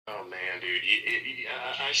man, dude.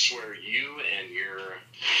 I swear, you and your...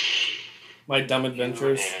 My dumb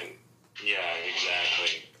adventures. Yeah,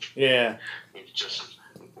 exactly. Yeah. We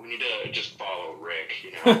need to just follow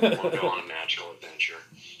Rick, or go on a magical adventure.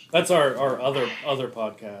 That's our other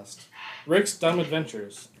podcast. Rick's Dumb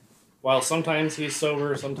Adventures. While sometimes he's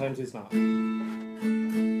sober, sometimes he's not.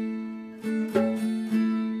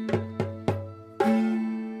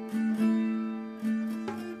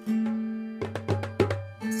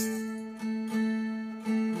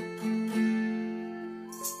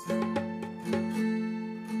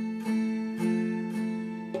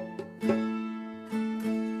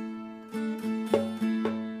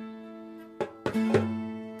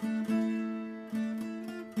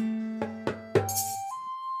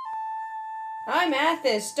 I'm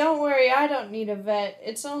Athos. Don't worry, I don't need a vet.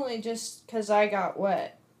 It's only just because I got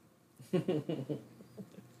wet. That's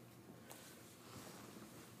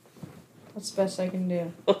the best I can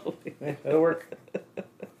do. Yeah, that'll work.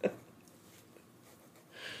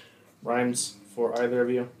 Rhymes for either of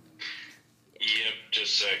you? Yep,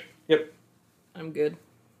 just a sec. Yep. I'm good.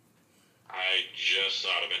 I just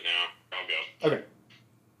thought of it now. I'll go. Okay.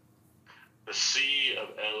 The sea of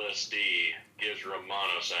LSD gives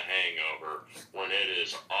Romanos a hangover when it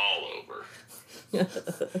is all over.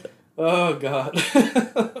 Oh, God. I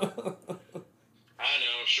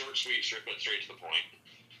know, short, sweet, but straight to the point.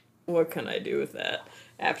 What can I do with that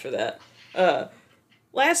after that?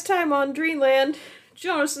 Last time on Dreamland,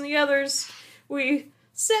 Jonas and the others, we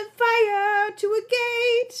set fire to a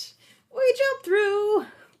gate. We jumped through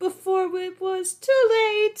before it was too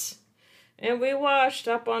late. And we washed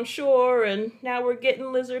up on shore, and now we're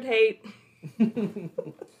getting lizard hate.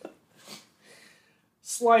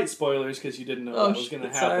 Slight spoilers, because you didn't know that was going to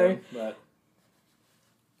happen. Sorry. But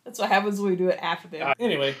That's what happens when we do it after them.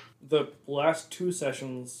 Anyway, the last 2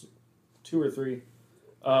 sessions, 2 or 3,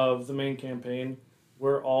 of the main campaign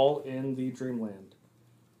were all in the Dreamland.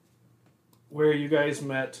 Where you guys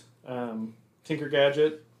met Tinker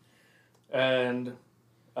Gadget and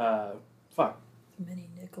Mini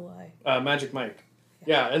Nikolai. Magic Mike.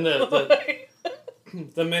 Yeah, and the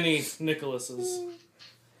the mini Nicholases.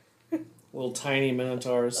 Little tiny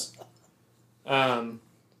Minotaurs. You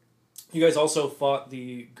guys also fought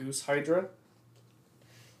the Goose Hydra.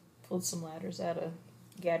 Pulled some ladders out of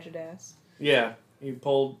Gadget ass. Yeah, you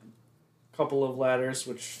pulled a couple of ladders,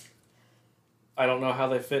 which I don't know how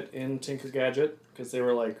they fit in Tinker Gadget, because they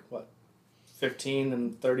were like, 15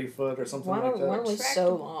 and 30 foot or something like that? One was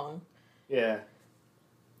so long. Yeah.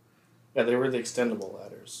 Yeah, they were the extendable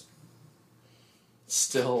ladders.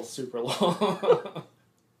 Still super long.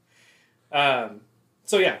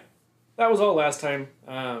 So yeah, that was all last time.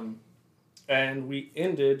 And we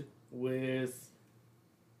ended with,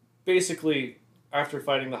 basically, after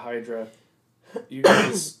fighting the Hydra, you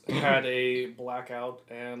guys had a blackout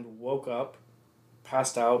and woke up,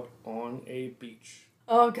 passed out on a beach.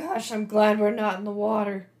 Oh gosh, I'm glad we're not in the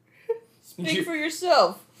water. Speak for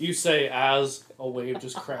yourself. You say as a wave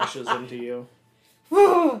just crashes into you.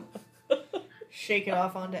 Shake it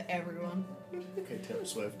off onto everyone. Okay, Taylor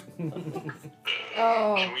Swift.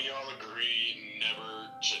 Oh. Can we all agree never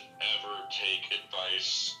to ever take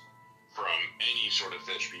advice from any sort of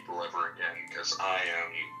fish people ever again? Because I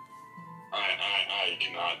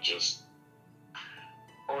cannot just...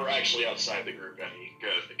 Or actually outside the group any,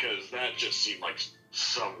 because that just seemed like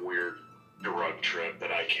some weird drug trip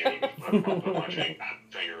that I can't even put my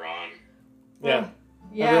finger on. Yeah.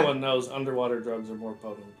 Yeah. Everyone knows underwater drugs are more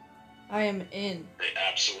potent. I am in. They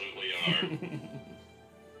absolutely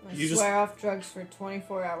are. I swear off drugs for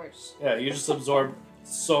 24 hours. Yeah, you just absorb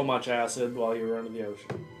so much acid while you were under the ocean.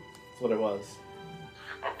 That's what it was.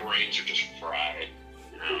 Our brains are just fried,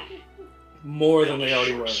 More than they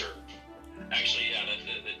already were. Actually, yeah,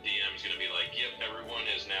 the DM's gonna be like, yep, everyone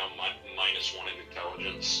is now -1 in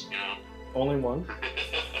intelligence, Only 1?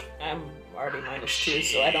 I'm already -2,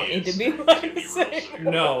 so I don't need to be -6.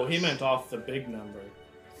 No, he meant off the big number.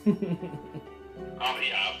 Oh,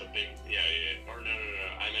 yeah, off the big... Yeah. Or no.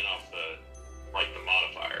 I meant off the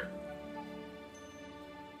modifier.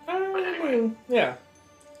 But anyway. Yeah.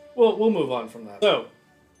 We'll move on from that. So,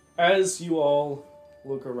 as you all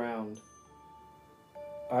look around,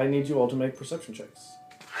 I need you all to make perception checks.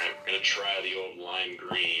 Alright, we're gonna try the old lime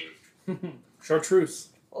green. Chartreuse.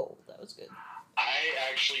 Oh, that was good. I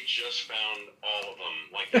actually just found all of them.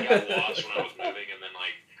 Like, they got lost when I was moving, and then,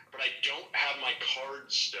 but I don't have my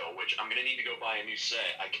cards still, which I'm gonna need to go buy a new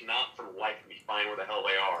set. I cannot for the life of me find where the hell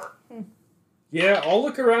they are. Yeah, I'll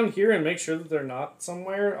look around here and make sure that they're not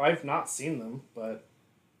somewhere. I've not seen them, but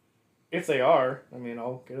if they are,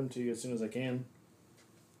 I'll get them to you as soon as I can.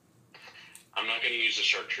 I'm not going to use the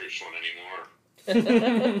chartreuse one anymore.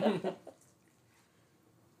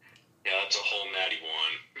 Yeah, that's a whole natty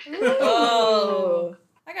one. Oh.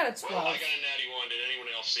 I got a Well, 12. I got a natty one. Did anyone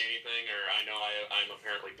else see anything? Or I know I'm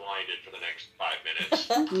apparently blinded for the next 5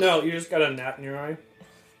 minutes. No, you just got a gnat in your eye.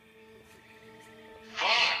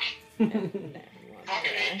 Fuck!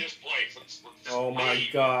 Fucking hate this place. Let's just Oh my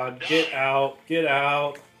leave. god. Get out. Get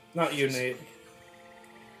out. Not you, Nate.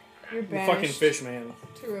 You're The fucking banished fish man.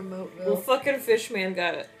 to Remoteville. Well, fucking Fishman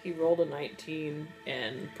got it. He rolled a 19,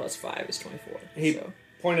 and plus 5 is 24. He- So.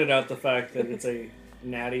 Pointed out the fact that it's a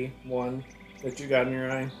natty one that you got in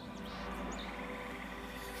your eye.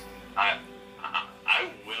 I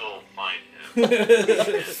will find him and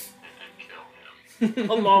kill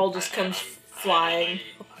him. Amal just comes flying.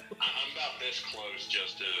 I'm about this close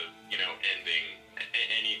just to, ending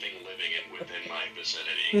anything living within my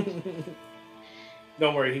vicinity.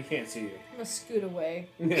 Don't worry, he can't see you. I'm gonna scoot away.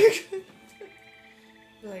 Be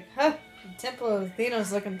like, huh? The Temple of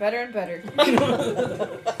Athena's looking better and better. Hey,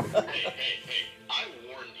 I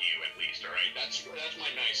warned you at least, alright? That's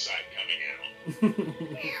my nice side coming out.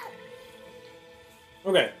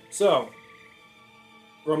 Okay, so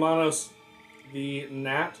Romanos, the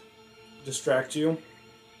gnat distracts you.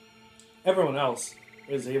 Everyone else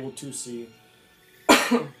is able to see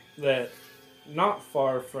that not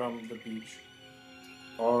far from the beach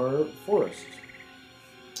are forests.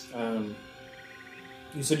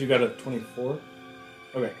 You said you got a 24?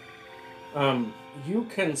 Okay. You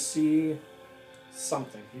can see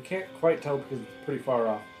something. You can't quite tell because it's pretty far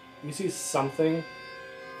off. You see something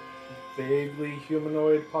vaguely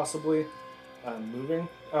humanoid, possibly, moving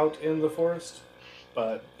out in the forest.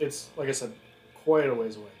 But it's, like I said, quite a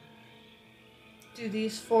ways away. Do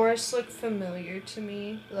these forests look familiar to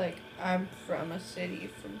me? Like, I'm from a city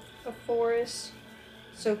from a forest.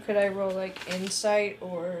 So could I roll, like, insight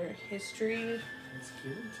or history? Let's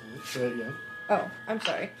give it to it. Oh, I'm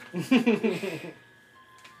sorry.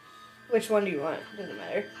 Which one do you want? Doesn't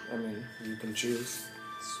matter. I mean, you can choose.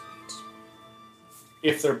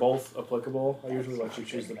 If they're both applicable, I usually let you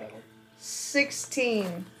choose the better.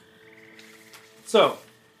 16. So,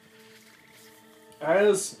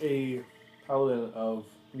 as a paladin of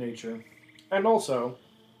nature, and also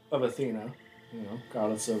of Athena,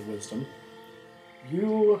 goddess of wisdom,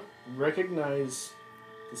 you recognize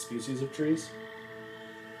the species of trees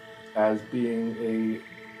as being a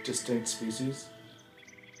distinct species.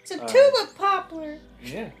 It's a tulip poplar.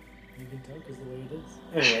 Yeah, you can tell because the way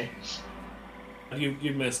it is. Anyway,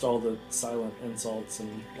 you missed all the silent insults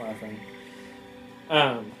and laughing.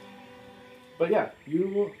 But yeah,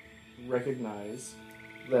 you recognize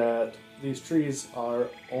that these trees are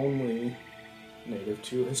only native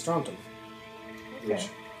to Histrontum, which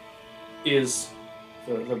is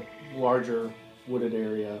the larger wooded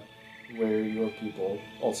area where your people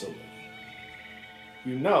also live.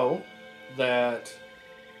 You know that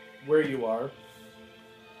where you are,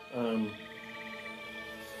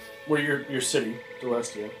 where your city,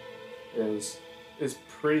 Delestia, is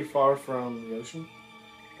pretty far from the ocean.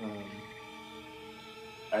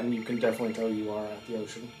 And you can definitely tell you are at the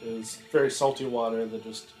ocean. It is very salty water that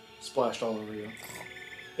just splashed all over you.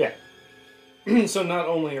 Yeah. So not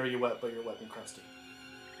only are you wet, but you're wet and crusty.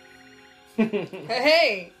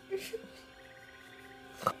 Hey!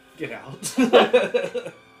 Get out.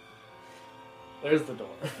 There's the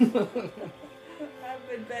door. I've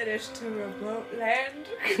been banished to remote land.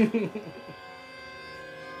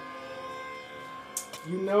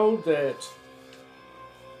 You know that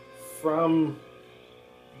from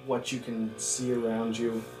what you can see around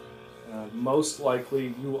you, most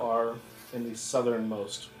likely you are in the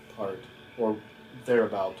southernmost part, or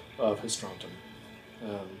thereabout, of Histrontum.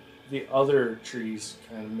 The other trees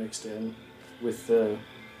kind of mixed in with the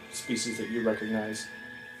species that you recognize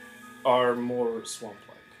are more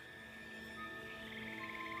swamp-like.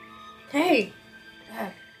 Hey!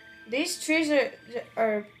 These trees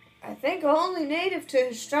are, I think, only native to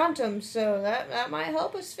Histrontum, so that might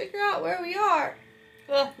help us figure out where we are.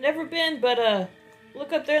 Never been, but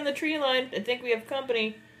look up there in the tree line. I think we have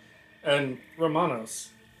company. And Romanos,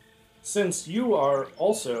 since you are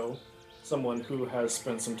also someone who has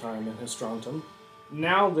spent some time in Histrontum,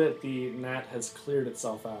 now that the gnat has cleared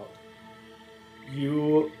itself out,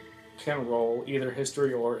 you can roll either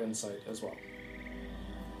history or insight as well.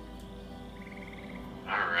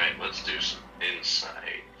 Alright, let's do some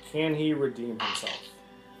insight. Can he redeem himself?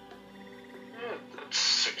 That's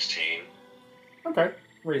 16. Okay,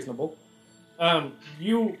 reasonable.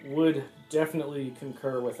 You would definitely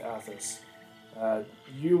concur with Athos.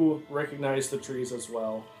 You recognize the trees as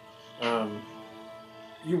well.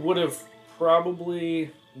 You would have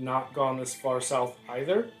probably not gone this far south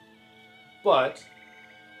either. But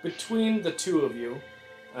between the two of you,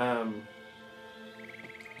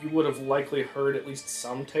 you would have likely heard at least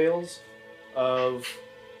some tales of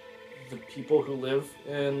the people who live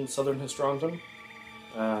in southern Histronton.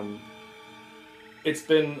 It's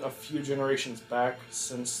been a few generations back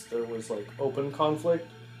since there was like open conflict,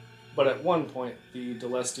 but at one point the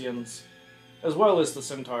Delestians, as well as the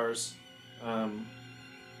Centaurs,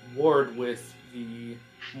 warred with the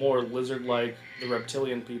more lizard-like, the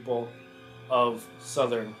reptilian people of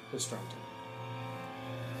southern Histronton.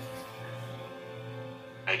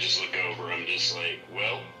 I just look over, I'm just like,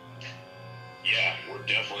 well, yeah, we're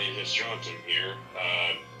definitely in Histronton here.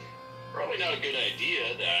 Probably not a good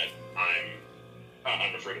idea that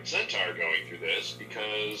I'm a freaking centaur going through this,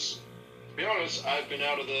 because, to be honest, I've been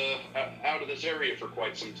out of this area for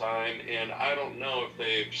quite some time, and I don't know if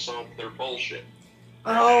they've solved their bullshit.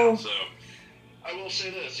 Oh. Now, so, I will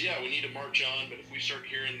say this, yeah, we need to march on, but if we start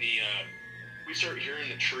hearing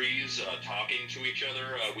the trees talking to each other,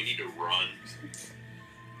 we need to run.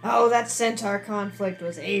 Oh, that centaur conflict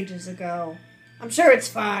was ages ago. I'm sure it's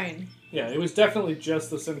fine. Yeah, it was definitely just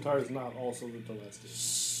the Centaurs, not also the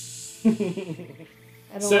Delestians.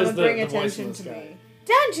 I don't Says want to the- bring the voice in attention the to sky. me.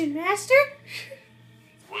 Dungeon Master?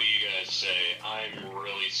 What do you guys say? I'm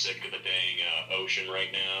really sick of the dang ocean right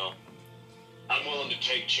now. I'm willing to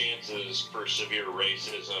take chances for severe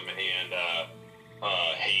racism and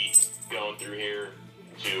hate going through here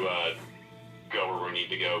to go where we need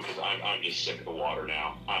to go, because I'm just sick of the water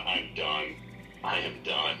now. I'm done. I am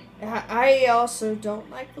done. I also don't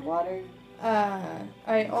like the water.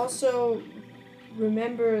 I also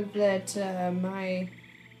remember that my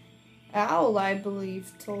owl, I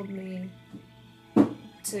believe, told me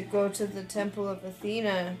to go to the Temple of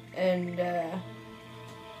Athena, and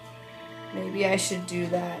maybe I should do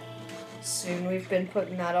that soon. We've been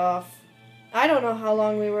putting that off. I don't know how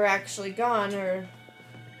long we were actually gone or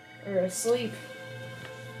asleep.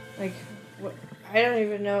 Like, what? I don't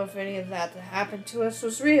even know if any of that happened to us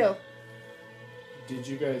was real. Did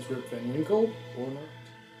you guys rip Van Winkle or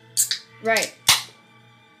not? Right.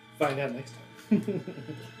 Find out next time.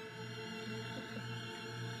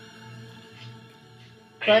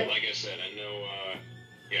 But- Hey, like I said, I know,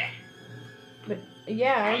 yeah.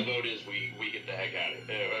 Yeah. My vote is we get the heck out of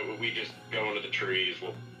it. We just go into the trees.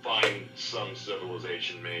 We'll find some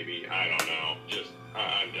civilization, maybe. I don't know. Just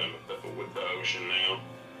I'm done with the ocean now.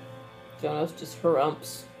 Jonas just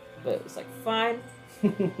harumps, but it's like, fine.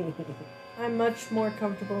 I'm much more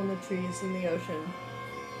comfortable in the trees than the ocean.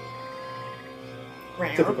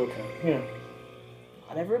 Typical cat. Yeah.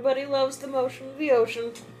 Not everybody loves the motion of the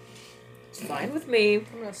ocean. It's fine with me. I'm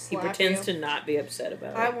gonna He slap pretends you. to not be upset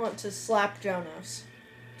about I it. want to slap Jonas.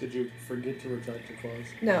 Did you forget to retract your claws?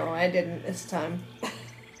 No, I didn't this time.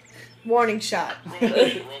 Warning shot. Roll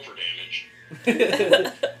for damage.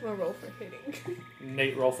 I'm gonna roll for hitting.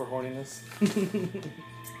 Nate, roll for horniness.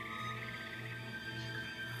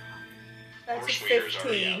 That's Our a sweeter's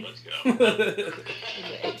already out. 15. Let's go. He's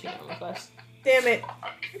an 18 on the quest. Damn it.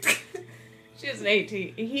 She has an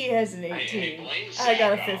 18. He has an Hey, 18. blame I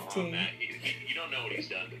got a Zach on 15. that. You don't know what he's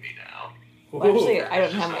done to me now. Well, actually, I don't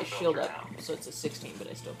It's have just my not shield filtered up, out. so it's a 16, but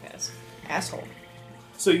I still pass. Asshole.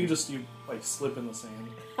 So you like slip in the sand.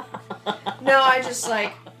 No, I just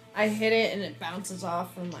like, I hit it and it bounces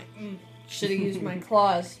off. I'm like, should have used my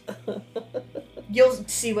claws. You'll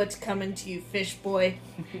see what's coming to you, fish boy.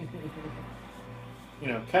 You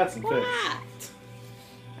know, cats and fish. What?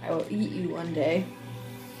 I will eat you one day.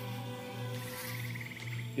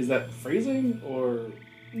 Is that phrasing or?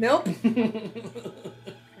 Nope.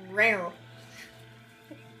 Rare.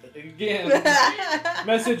 Again, That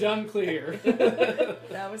message unclear.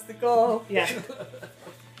 was the goal. Yeah.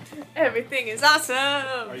 Everything is awesome.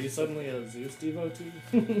 Are you suddenly a Zeus devotee?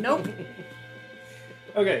 Nope.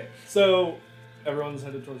 Okay, so everyone's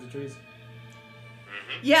headed towards the trees.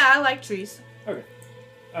 Yeah, I like trees. Okay.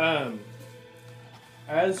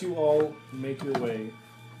 As you all make your way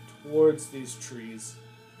towards these trees,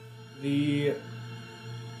 the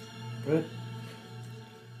good.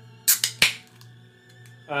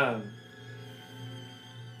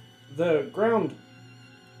 The ground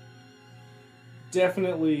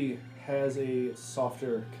definitely has a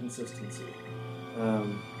softer consistency.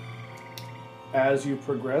 As you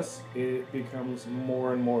progress, it becomes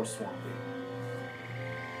more and more swampy.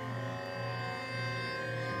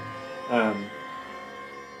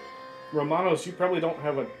 Romanos, you probably don't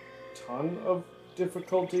have a ton of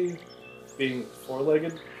difficulty being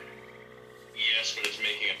four-legged. Yes, but it's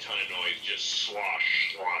making a ton of noise. Just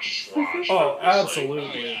slosh, slosh, slosh. Oh, It's like, absolutely.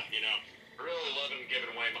 oh, yeah, you know, really loving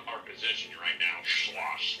giving away our position right now.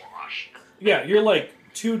 Slosh, Yeah, you're like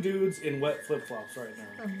two dudes in wet flip flops right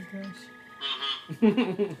Oh my gosh.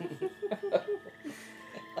 now.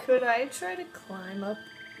 Could I try to climb up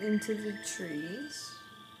into the trees?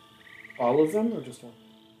 All of them or just one?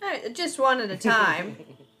 Just one at a time.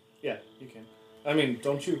 Yeah, you can. I mean,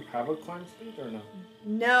 don't you have a climb speed or no?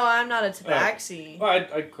 No, I'm not a tabaxi. Well,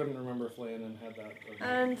 I couldn't remember if Landon had that. Or not.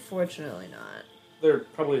 Unfortunately not. They're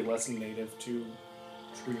probably less native to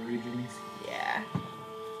tree regions. Yeah.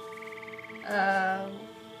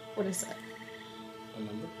 What is that? A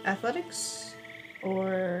number? Athletics?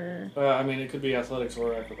 Or... I mean, it could be athletics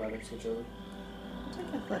or acrobatics, whichever. I'll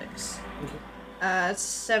take athletics. Okay.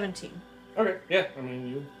 17. Okay, yeah. I mean,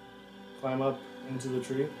 you climb up into the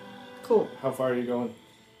tree. Cool. How far are you going?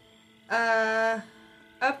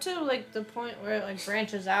 Up to, like, the point where it, like,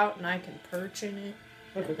 branches out and I can perch in it.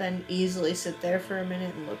 Okay. Then easily sit there for a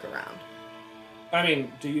minute and look around. I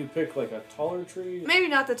mean, do you pick, like, a taller tree? Maybe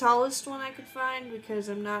not the tallest one I could find because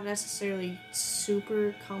I'm not necessarily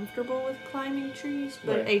super comfortable with climbing trees,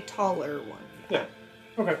 but Right. a taller one. Yeah.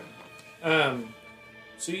 Okay.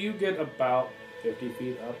 So you get about 50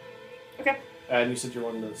 feet up. Okay. And you said you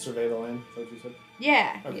wanted to survey the land, is that what you said?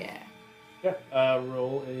 Yeah, Okay. yeah. Yeah.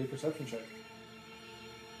 Roll a perception check.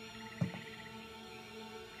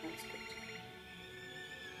 That's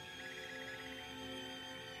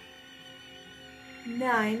good.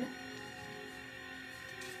 9.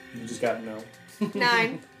 You just got no. 9.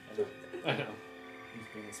 I know. He's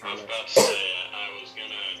being a I was smart about ass. to say I was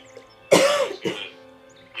gonna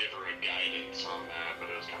give her a guidance on that, but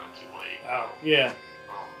it was kind of too late. Oh, yeah.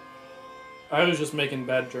 Oh. I was just making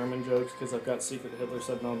bad German jokes because I've got Secret Hitler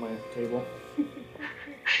sitting on my table. You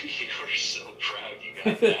were so proud you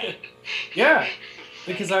got that. Yeah,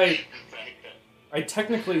 because The fact that I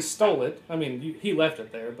technically stole it. I mean, he left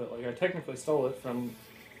it there, but like I technically stole it from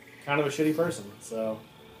kind of a shitty person. So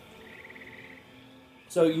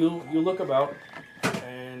you look about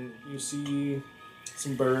and you see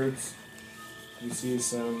some birds. You see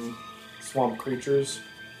some swamp creatures.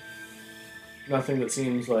 Nothing that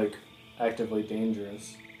seems like actively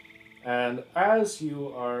dangerous. And as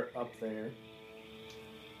you are up there,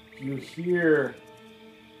 you hear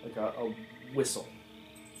like a whistle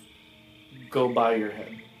go by your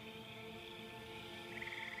head.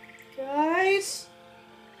 Guys,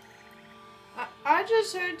 I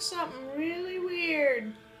just heard something really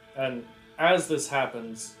weird. And as this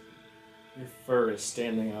happens, your fur is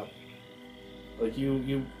standing up. Like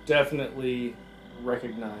you definitely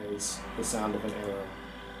recognize the sound of an arrow.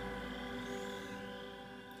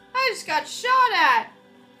 I just got shot at.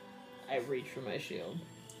 I reach for my shield.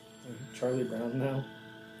 Charlie Brown now?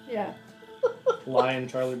 Yeah. Lion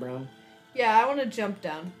Charlie Brown? Yeah, I want to jump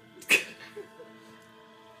down.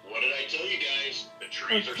 What did I tell you guys? The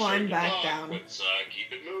trees Or are climb starting to back talk. down. Let's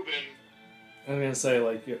keep it moving. I'm gonna say,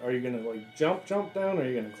 like, are you gonna like jump down, or are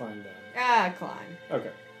you gonna climb down? Climb.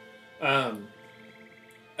 Okay.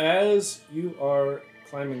 As you are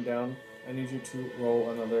climbing down, I need you to roll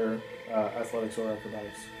another athletics or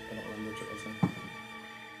acrobatics. I don't remember which it was now.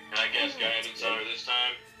 And I guess guidance on her this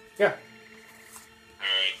time. Yeah.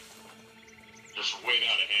 Alright. Just wave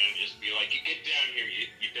out a hand, just be like, you get down here,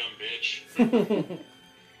 you dumb bitch.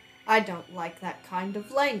 I don't like that kind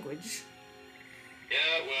of language. Yeah,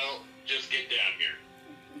 well, just get down here.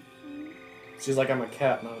 She's like, I'm a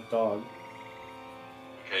cat, not a dog.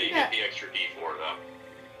 Okay, you Yeah. get the extra D4 though.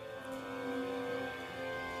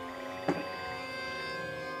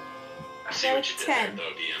 I see what you did there, 10. though,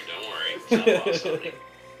 DM. Don't worry. It's not lost on me.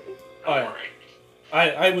 Don't Alright. worry.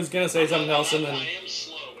 I was gonna say something else, and I then am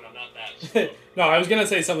slow, but I'm not that slow. no, I was gonna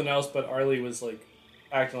say something else, but Arlie was like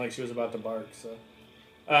acting like she was about to bark.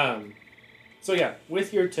 So yeah,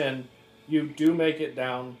 with your 10, you do make it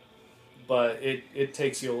down, but it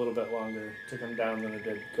takes you a little bit longer to come down than it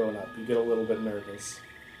did going up. You get a little bit nervous.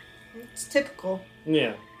 It's typical.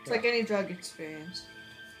 Yeah. It's like any drug experience.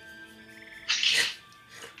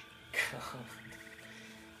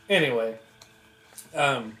 Anyway,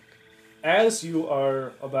 as you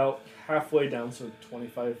are about halfway down, so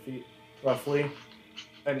 25 feet roughly,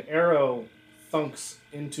 an arrow thunks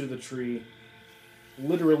into the tree,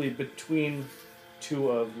 literally between two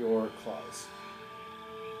of your claws.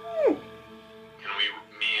 Can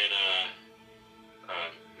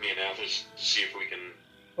me and Athos see if we can...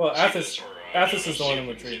 Well, see Athos, this, or, Athos is the see one if in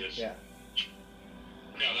the we can see tree. this? Yeah.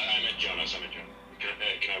 No, I meant Jonas. Can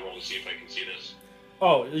I roll to see if I can see this?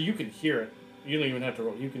 Oh, you can hear it. You don't even have to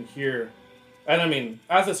roll. You can hear. And I mean,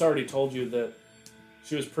 Athos already told you that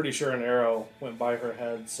she was pretty sure an arrow went by her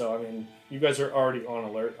head. So, I mean, you guys are already on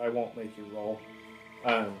alert. I won't make you roll.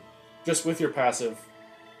 Just with your passive,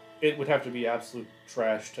 it would have to be absolute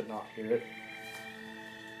trash to not hear it.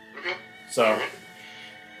 Okay. So, Alright.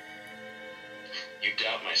 You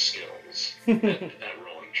doubt my skills at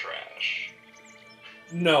rolling trash.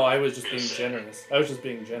 no, I was just Yes, being sir. generous. I was just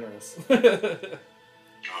being generous. Okay.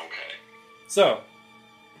 So,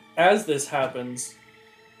 as this happens,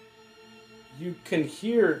 you can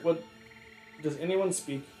hear what. Does anyone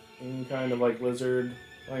speak any kind of like lizard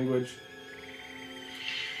language?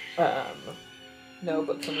 No,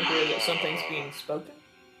 but can we hear that something's being spoken?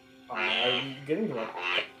 I'm getting to that.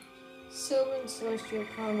 Sylvan, Celestial,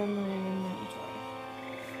 Common, Land, and Minotaur.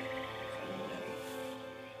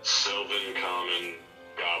 Sylvan, Common,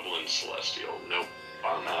 Goblin, Celestial. Nope.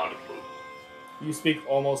 I'm out of loop. You speak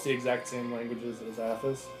almost the exact same languages as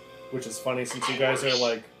Athos, which is funny since you guys are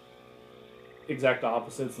like exact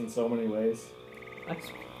opposites in so many ways. I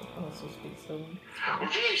also speak Sylvan. We're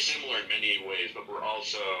very similar in many ways, but we're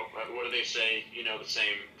also, what do they say? You know, the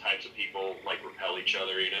same types of people, like, repel each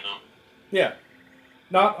other, you know? Yeah.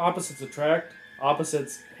 Not opposites attract,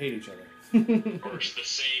 opposites hate each other. Or it's the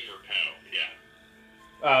same repel,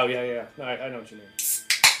 yeah. Oh, yeah. No, I know what you mean.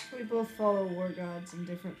 We both follow war gods in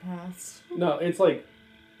different paths. No, it's like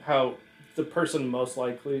how the person most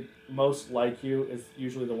like you is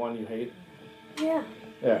usually the one you hate. Yeah.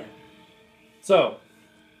 Yeah. So,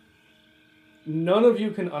 none of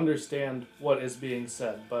you can understand what is being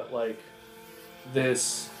said, but like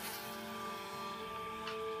this,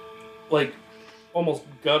 like almost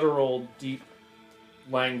guttural, deep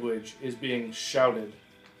language is being shouted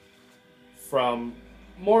from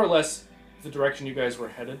more or less the direction you guys were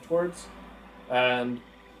headed towards. And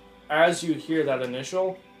as you hear that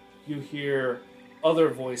initial, you hear other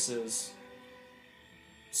voices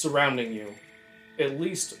surrounding you, at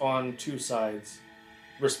least on two sides,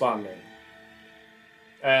 responding.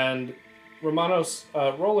 And Romanos,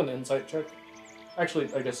 roll an insight check.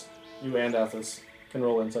 Actually, I guess you and Athos can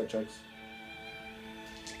roll insight checks.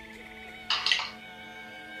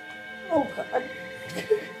 Oh god.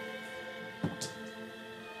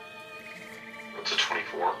 That's a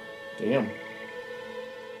 24. Damn. Hey,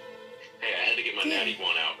 I had to get my Yeah. natty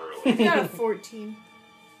one out I early. got a 14.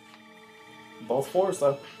 Both fours,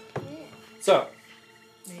 though. Yeah. So,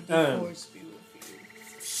 May the Um. force be with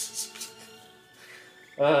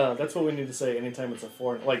you. that's what we need to say anytime it's a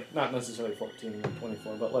 4. Like, not necessarily 14 or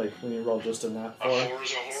 24, but like when you roll just a nat A 4. four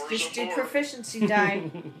is a whore is Just a do four. proficiency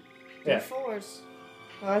die. Yeah. D4s.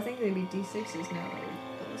 Well, I think they'd be D6s now.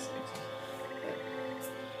 Or D6s.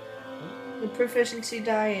 But the proficiency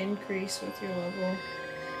die increase with your level.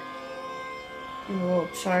 In the little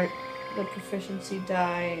chart, the proficiency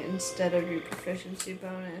die instead of your proficiency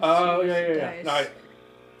bonus. Oh, use yeah. dice. No,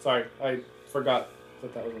 sorry, I forgot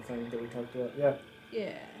that was a thing that we talked about. Yeah.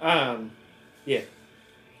 Yeah. Yeah.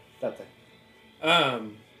 That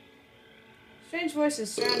thing. Strange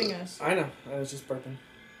voices surrounding us. I know. I was just burping.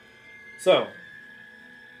 So,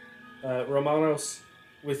 Romanos,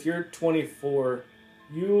 with your 24,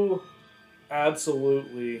 you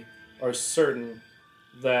absolutely are certain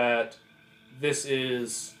that this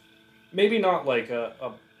is maybe not like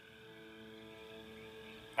a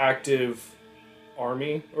active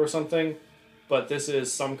army or something, but this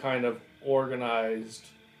is some kind of organized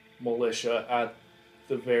militia at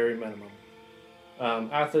the very minimum.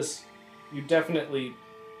 Athos, you definitely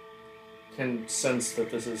can sense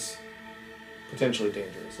that this is potentially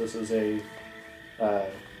dangerous. This is a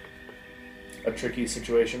tricky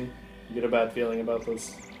situation. You get a bad feeling about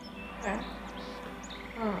this. Okay.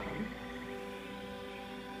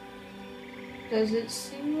 Does it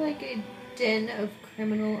seem like a den of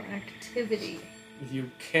criminal activity You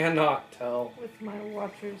cannot tell. with my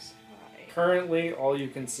watcher's eye? Currently, all you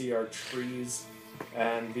can see are trees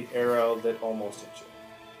and the arrow that almost hit you.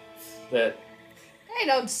 They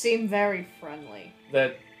don't seem very friendly.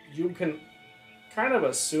 That you can kind of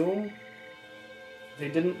assume they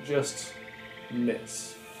didn't just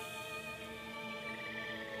miss.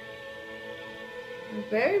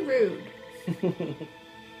 Very rude.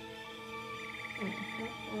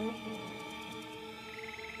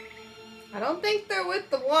 I don't think they're with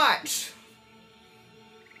the watch.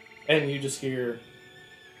 And you just hear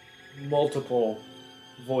multiple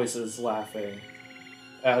voices laughing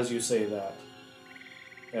as you say that.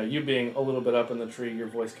 You being a little bit up in the tree, your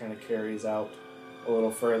voice kind of carries out a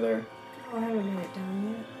little further. Oh, I haven't made it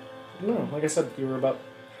down yet. No, like I said, you were about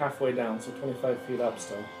halfway down, so 25 feet up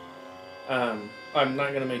still. I'm not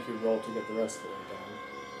going to make you roll to get the rest of the way down,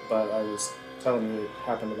 but I was telling you it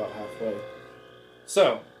happened about halfway.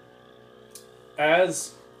 So,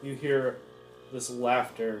 as you hear this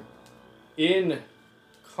laughter in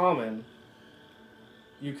common,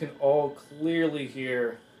 you can all clearly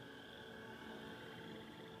hear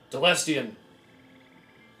Delestian,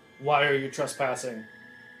 why are you trespassing?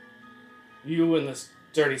 You and this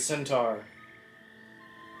dirty centaur.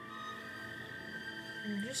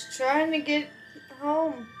 I'm just trying to get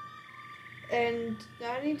home. And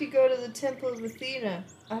I need to go to the Temple of Athena.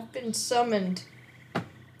 I've been summoned.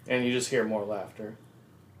 And you just hear more laughter.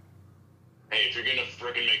 Hey, if you're gonna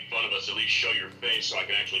frickin' make fun of us, at least show your face so I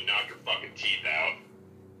can actually knock your fucking teeth out.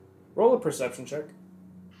 Roll a perception check.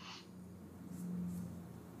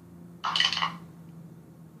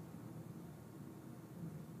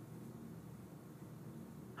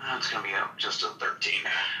 That's gonna be just a 13.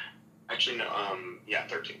 Actually, no,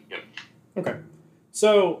 13. Yep. Okay.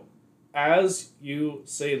 So, as you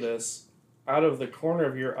say this, out of the corner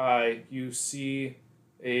of your eye, you see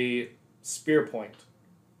a spear point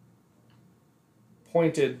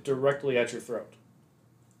pointed directly at your throat.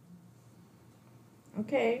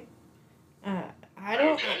 Okay. I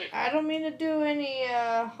Okay. don't mean to do any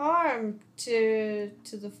harm to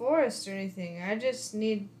the forest or anything. I just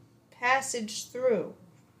need passage through.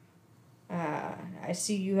 I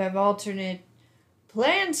see you have alternate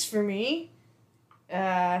plans for me.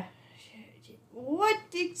 What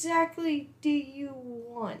exactly do you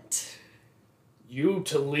want? You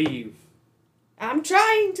to leave. I'm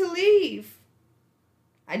trying to leave.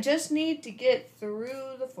 I just need to get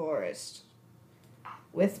through the forest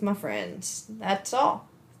with my friends. That's all.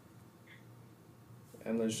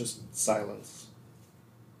 And there's just silence.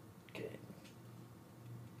 Good.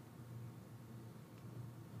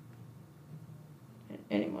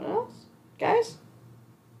 Anyone else? Guys?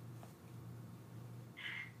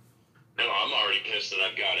 No, I'm already pissed that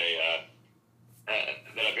I've got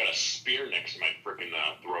a spear next to my frickin'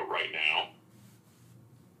 throat right now.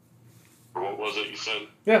 Or what was it you said?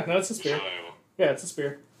 Yeah, no, it's a spear. So, Yeah, it's a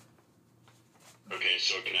spear. okay,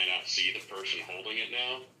 so can I not see the person holding it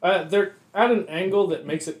now? They're at an angle that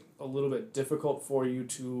makes it a little bit difficult for you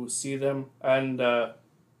to see them. And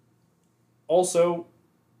also,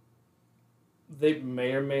 they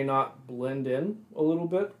may or may not blend in a little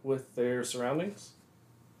bit with their surroundings.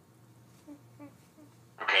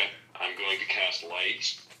 Okay, I'm going to cast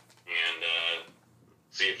light and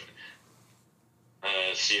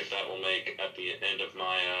see if that will make at the end of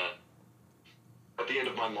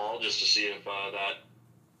my maul, just to see if that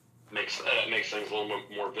makes things a little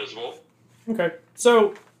more visible. Okay,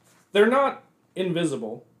 so they're not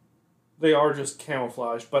invisible. They are just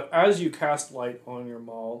camouflaged. But as you cast light on your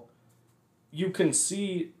maul, you can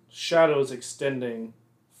see shadows extending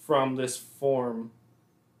from this form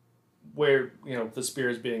where, the spear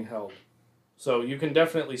is being held. So you can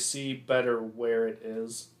definitely see better where it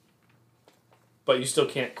is. But you still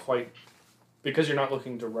can't quite, because you're not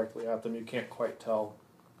looking directly at them, you can't quite tell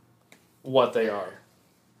what they are.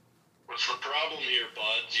 What's the problem here,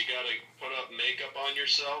 buds? You gotta put up makeup on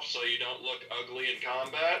yourself so you don't look ugly in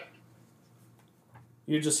combat?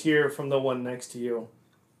 You just hear from the one next to you,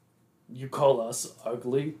 "You call us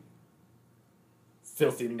ugly?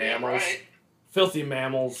 Filthy mammals. Yeah, right. Filthy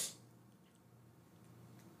mammals."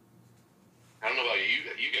 I don't know about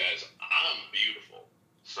you guys. I'm beautiful,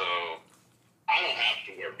 so I don't have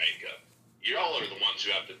to wear makeup. Y'all are the ones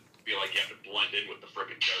who have to feel like you have to blend in with the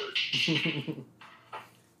frickin' dirt.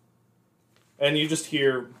 And you just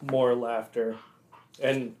hear more laughter.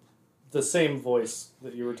 And the same voice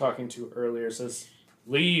that you were talking to earlier says,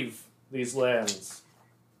 "Leave these lands."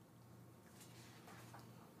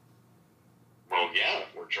 Well, yeah,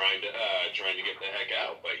 we're trying to get the heck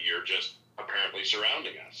out, but you're just apparently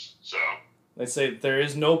surrounding us. So They say, "There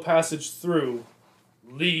is no passage through.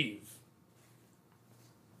 Leave."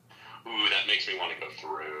 ooh, that makes me want to go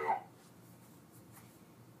through.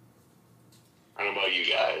 I don't know about you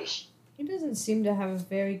guys. He doesn't seem to have a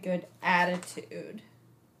very good attitude.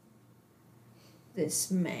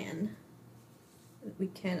 This man that we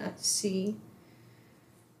cannot see.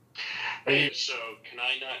 Hey, so can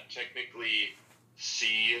I not technically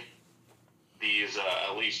see these,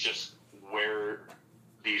 at least just where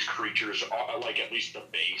these creatures are, like at least the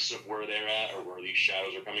base of where they're at, or where these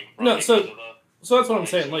shadows are coming from? No, because so- of the- So that's what I'm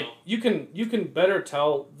saying. Nice, Like, you can better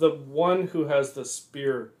tell the one who has the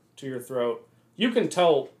spear to your throat. You can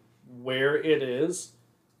tell where it is.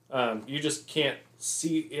 You just can't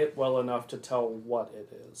see it well enough to tell what it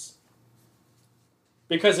is.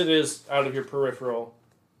 Because it is out of your peripheral,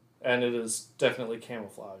 and it is definitely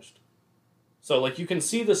camouflaged. So, like, you can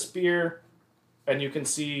see the spear, and you can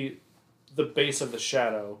see the base of the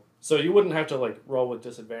shadow. So you wouldn't have to, like, roll with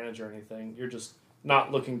disadvantage or anything. You're just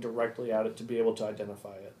not looking directly at it to be able to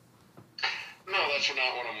identify it. No, that's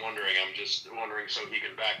not what I'm wondering. I'm just wondering so he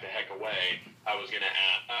can back the heck away. I was going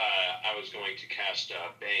to cast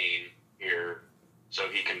Bane here so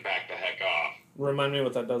he can back the heck off. Remind me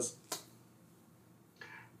what that does.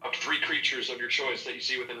 Up to 3 creatures of your choice that you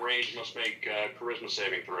see within range must make charisma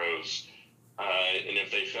saving throws. And if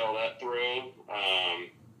they fail that throw,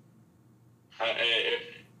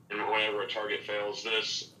 and whenever a target fails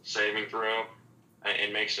this saving throw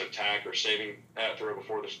and makes an attack or saving throw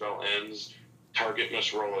before the spell ends, target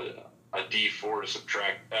must roll a d4 to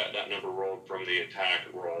subtract that number rolled from the attack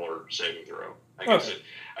roll or saving throw. I guess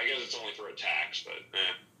it's only for attacks, but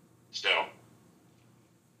still.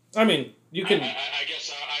 I mean, you can. I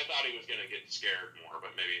guess I thought he was gonna get scared more,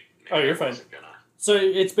 but maybe Oh, you're fine. So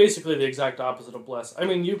it's basically the exact opposite of bless. I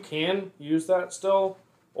mean, you can use that still,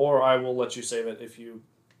 or I will let you save it if you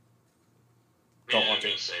don't want I'm to.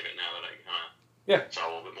 gonna save it now that I saw a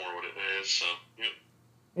little bit more what it is. So yeah.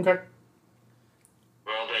 Okay.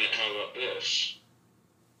 Well then, how about this?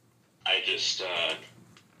 I just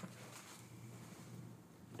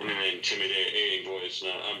in an intimidating voice,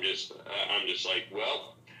 I'm just like,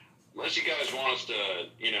 well, unless you guys want us to,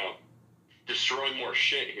 destroy more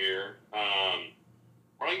shit here, why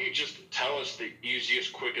don't you just tell us the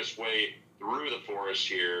easiest, quickest way through the forest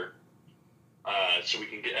here, so we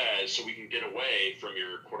can get away from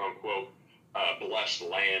your quote unquote blessed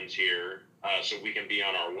lands here, so we can be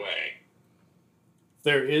on our way.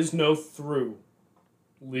 There is no through.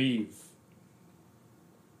 Leave.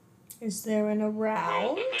 Is there an around?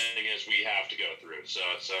 Well, the thing is, we have to go through. So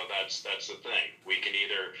that's the thing. We can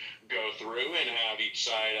either go through and have each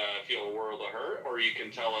side feel a world of hurt, or you can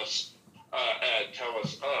tell us,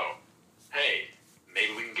 oh, hey,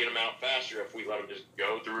 maybe we can get them out faster if we let them just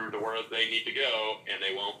go through the world they need to go, and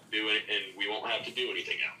they won't do it, and we won't have to do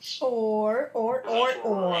anything else. Or.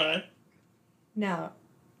 Now,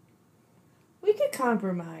 we could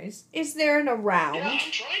compromise. Is there an around? Yeah, I'm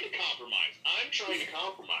trying to compromise.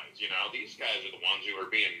 These guys are the ones who are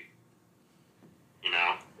being,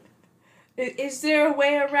 Is there a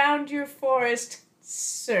way around your forest,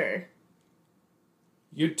 sir?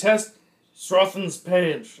 You test Srothan's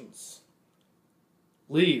patience.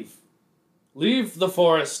 Leave. Leave the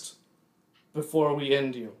forest before we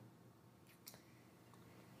end you.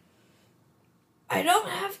 I don't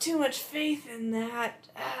have too much faith in that.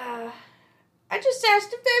 I just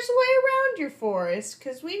asked if there's a way around your forest,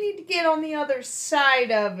 because we need to get on the other side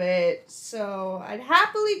of it. So I'd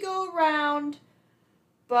happily go around,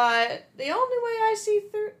 but the only way I see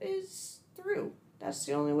through is through. That's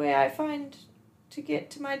the only way I find to get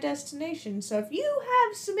to my destination. So if you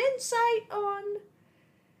have some insight on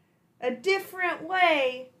a different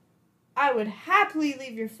way, I would happily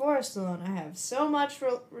leave your forest alone. I have so much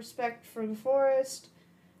respect for the forest,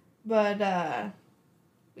 but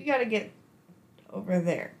we gotta get over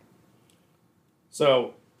there.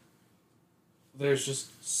 So, there's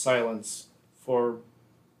just silence for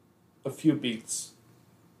a few beats,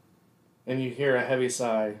 and you hear a heavy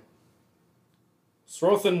sigh.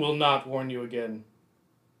 Srothan will not warn you again.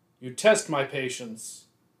 You test my patience.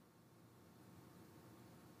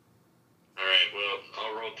 Alright, well,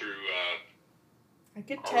 I'll roll through, I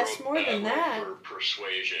could test more than that. For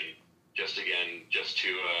persuasion, just to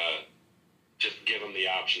give them the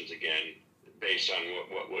options again, based on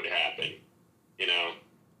what would happen,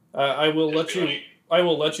 I will let you. Like, I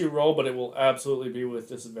will let you roll, but it will absolutely be with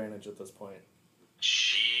disadvantage at this point.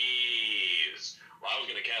 Jeez. Well, I was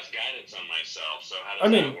gonna cast guidance on myself, so how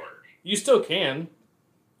does that work? You still can.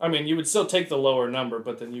 I mean, you would still take the lower number,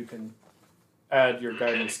 but then you can add your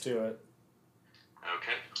guidance to it.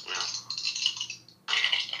 Okay.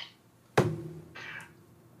 Well,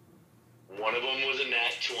 one of them was a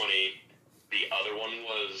nat 20. The other one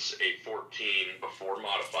was a 14 before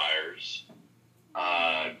modifiers.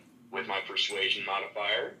 With my persuasion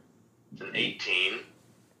modifier, it's an 18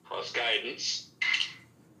 plus guidance,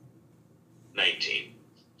 19.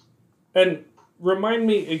 And remind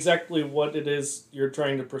me exactly what it is you're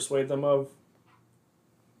trying to persuade them of.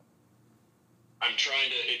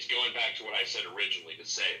 It's going back to what I said originally, to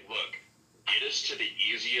say, look, get us to the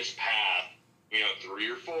easiest path, through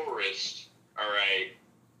your forest, alright,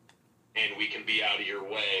 and we can be out of your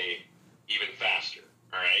way even faster,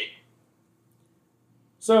 alright?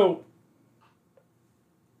 So,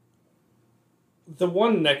 the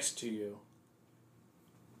one next to you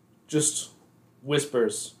just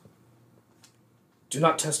whispers, "Do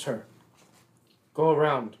not test her. Go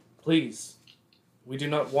around, please. We do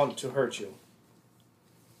not want to hurt you."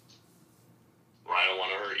 Well, I don't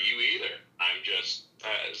want to hurt you either. I'm just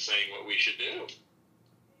saying what we should do.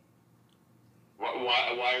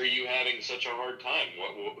 Why are you having such a hard time?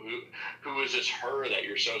 Who is this her that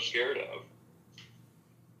you're so scared of?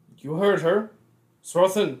 You heard her.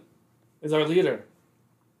 Srothan is our leader.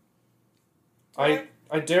 I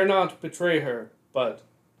dare not betray her, but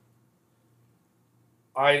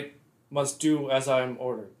I must do as I am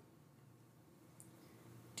ordered.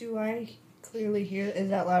 Do I clearly hear? Is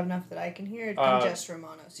that loud enough that I can hear? Or can just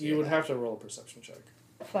Romanos hear You would that? have to roll a perception check.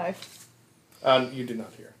 5. You do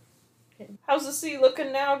not hear. How's the sea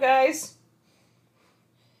looking now, guys?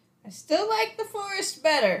 I still like the forest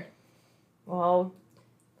better. Well,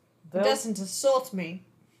 It doesn't assault me.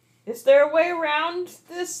 is there a way around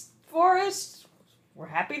this forest? We're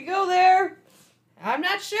happy to go there. I'm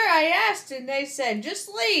not sure. I asked and they said, just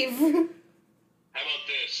leave. How about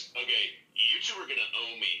this? Okay, you two are gonna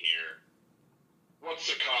owe me here. What's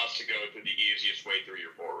the cost to go through the easiest way through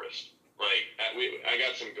your forest? Like, I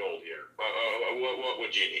got some gold here. What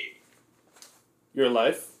would you need? Your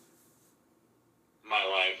life? My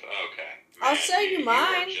life? Okay. I'll Man, sell you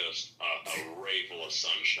mine. You are just a ray full of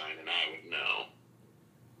sunshine, and I would know.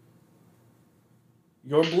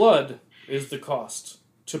 Your blood is the cost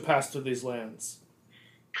to pass through these lands.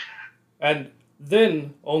 And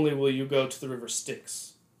then only will you go to the river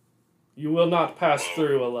Styx. You will not pass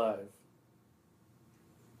through alive.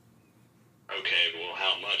 Okay, well,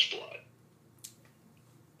 how much blood?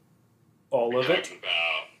 All of it? Talking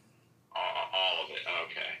about all of it.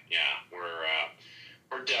 Okay, yeah,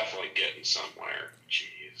 we're definitely getting somewhere.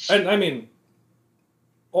 Jeez. And I mean,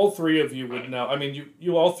 all three of you would know. I mean,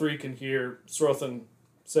 you all three can hear Srothan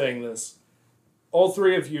saying this. All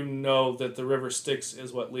three of you know that the river Styx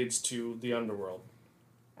is what leads to the underworld.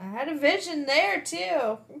 I had a vision there, too.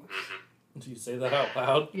 Mm-hmm. Do you say that out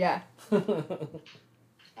loud? Yeah. Look, how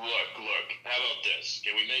about this?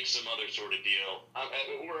 Can we make some other sort of deal?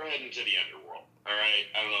 We're heading to the underworld, alright?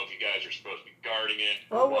 I don't know if you guys are supposed to be guarding it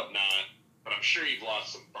or whatnot, but I'm sure you've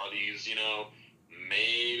lost some buddies, you know?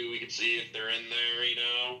 Maybe we could see if they're in there, you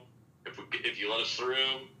know? If you let us through.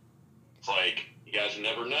 It's like, you guys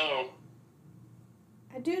never know.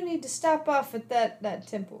 I do need to stop off at that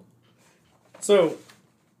temple. So,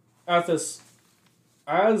 Athos,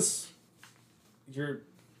 as you're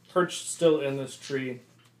perched still in this tree,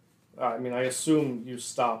 I mean, I assume you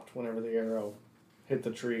stopped whenever the arrow hit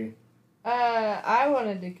the tree. I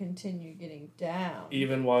wanted to continue getting down.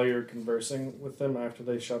 Even while you're conversing with them after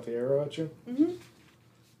they shot the arrow at you? Mm-hmm.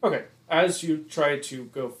 Okay. As you try to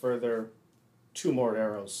go further, 2 more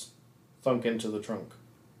arrows thunk into the trunk.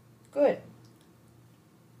 Good.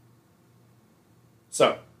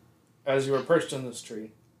 So, as you are perched in this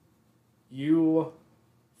tree, you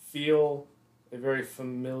feel a very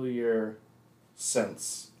familiar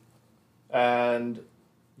sense. And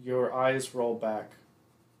your eyes roll back.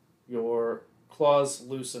 Your claws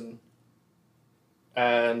loosen.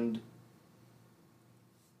 And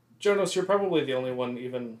Jonas, you're probably the only one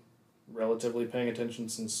even relatively paying attention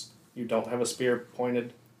since you don't have a spear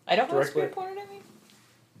pointed. I don't have a Directly. spear pointed at me?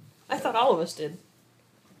 I thought all of us did.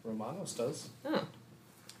 Romanos does. Oh.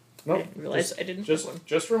 Nope. I didn't realize I didn't Just, have one.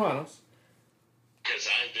 just Romanos. Because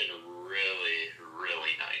I've been really,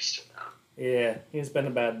 really nice to them. Yeah, he's been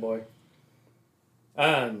a bad boy.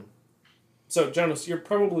 So Jonas, you're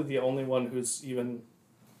probably the only one who's even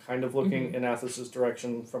kind of looking in Athos's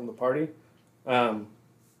direction from the party.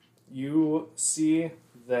 You see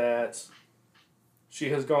that she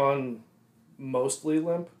has gone mostly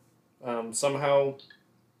limp. Somehow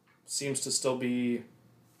seems to still be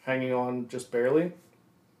hanging on just barely.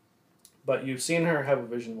 But you've seen her have a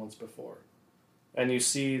vision once before. And you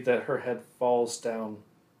see that her head falls down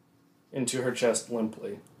into her chest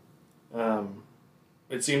limply.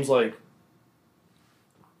 It seems like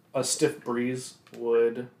a stiff breeze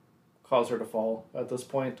would cause her to fall at this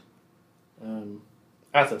point.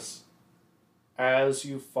 Athos, as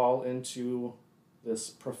you fall into this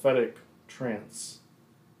prophetic trance,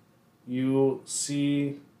 you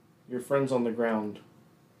see your friends on the ground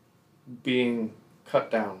being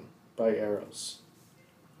cut down by arrows.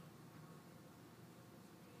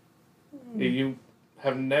 You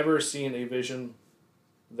have never seen a vision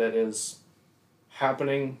that is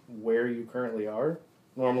happening where you currently are.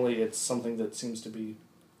 Normally it's something that seems to be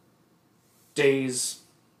days,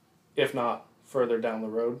 if not further down the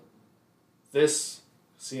road. This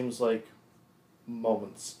seems like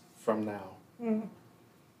moments from now.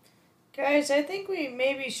 Guys, I think we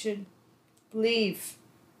maybe should leave.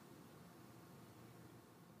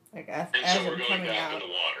 Like, as And so we're I'm going coming back out. in the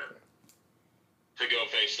water to go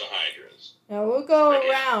face the Hydras. No, we'll go Okay.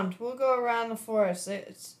 around. We'll go around the forest.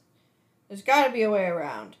 There's got to be a way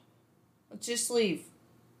around. Let's just leave.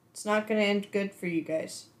 It's not going to end good for you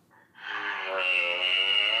guys.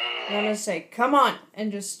 I'm going to say, come on,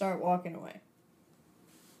 and just start walking away.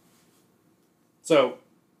 So,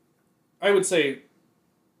 I would say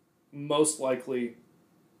most likely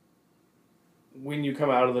when you come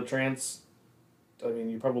out of the trance, I mean,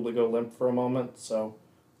 you probably go limp for a moment, so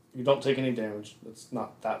you don't take any damage. It's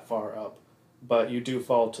not that far up, but you do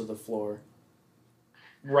fall to the floor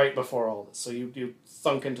right before all this. So you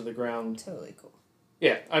thunk into the ground. Totally cool.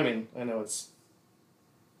 Yeah, I mean, I know it's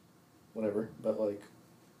whatever, but like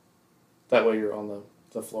that way you're on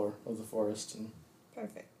the floor of the forest. And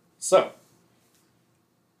Perfect. so,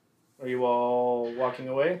 are you all walking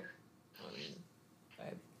away? I mean,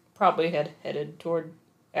 I probably had headed toward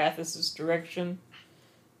Athos's direction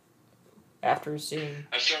after seeing.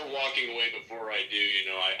 I start walking away before I do.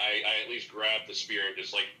 I at least grab the spear and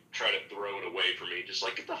just like try to throw it away from me. Just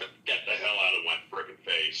like get the hell out of my frickin'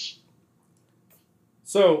 face.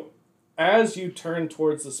 So, as you turn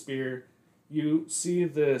towards the spear, you see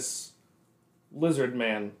this lizard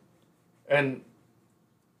man, and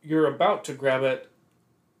you're about to grab it.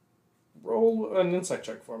 Roll an insight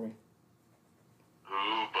check for me.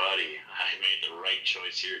 Ooh, buddy, I made the right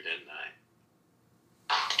choice here, didn't I?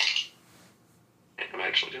 I'm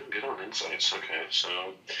actually doing good on insights. Okay,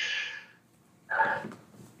 so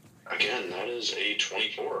again, that is a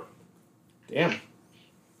 24. Damn.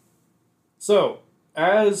 So,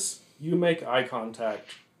 as you make eye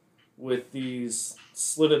contact with these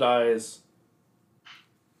slitted eyes,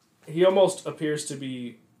 he almost appears to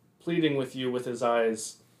be pleading with you with his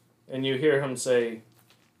eyes, and you hear him say,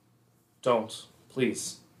 "Don't,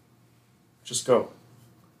 please. Just go."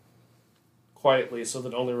 Quietly, so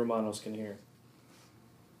that only Romanos can hear.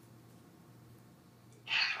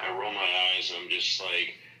 I roll my eyes and I'm just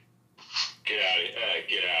like, get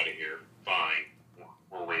out of here. Fine,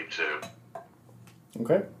 we'll leave too.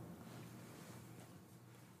 Okay.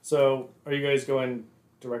 So, are you guys going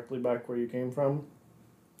directly back where you came from?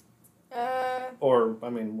 Or, I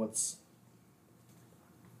mean, what's...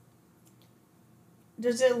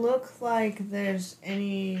 Does it look like there's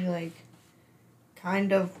any, like,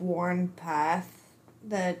 kind of worn path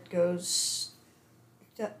that goes...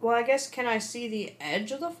 Well, I guess, can I see the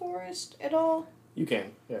edge of the forest at all? You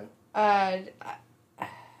can, yeah.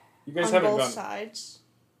 You guys on haven't both gone... sides?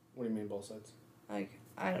 What do you mean, both sides? Like,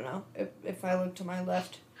 I don't know. If I look to my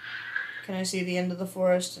left, can I see the end of the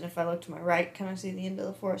forest? And if I look to my right, can I see the end of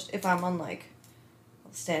the forest? If I'm on, like,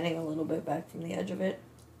 standing a little bit back from the edge of it.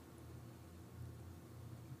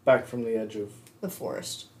 Back from the edge of... The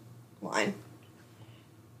forest line.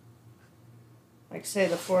 Like, say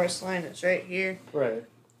the forest line is right here. Right.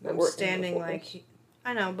 I'm We're in the standing, forest. like...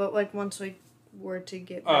 I know, but, like, once we were to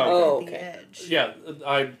get back Oh, at okay. the edge. Yeah,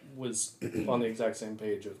 I was on the exact same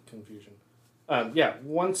page of confusion. Yeah,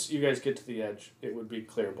 once you guys get to the edge, it would be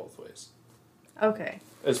clear both ways. Okay.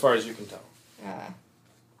 As far as you can tell. So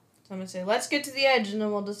I'm gonna say, let's get to the edge, and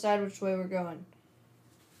then we'll decide which way we're going.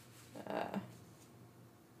 Alright,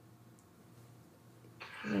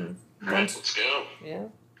 Once let's go. Yeah.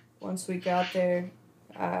 once we got there,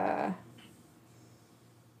 I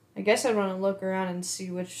guess I'd want to look around and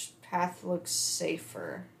see which path looks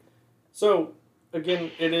safer. So,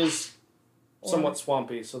 again, it is somewhat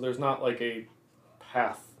swampy, so there's not like a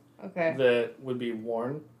path Okay. that would be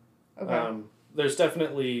worn. Okay. There's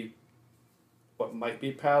definitely what might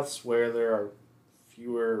be paths where there are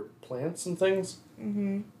fewer plants and things.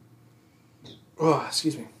 Mm-hmm. Oh,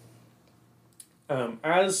 excuse me.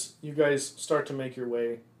 As you guys start to make your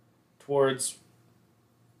way towards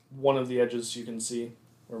one of the edges you can see,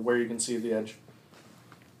 or where you can see the edge,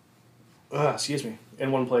 excuse me,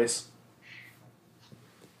 in one place,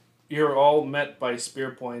 you're all met by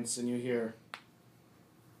spear points, and you hear,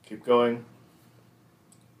 "Keep going,"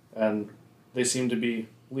 and they seem to be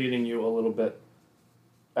leading you a little bit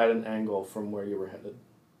at an angle from where you were headed.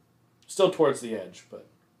 Still towards the edge, but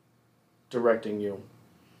directing you.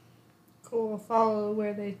 Cool. I'll follow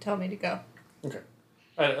where they tell me to go.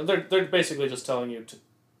 They're basically just telling you to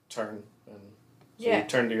turn, and so Yeah. you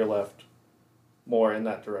turn to your left, more in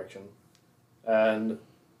that direction, and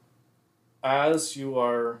as you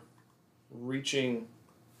are reaching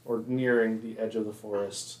or nearing the edge of the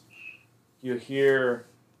forest, you hear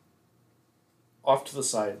off to the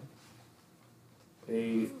side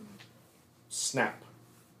a snap,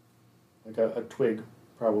 like a twig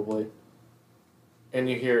probably, and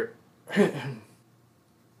you hear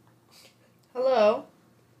Hello.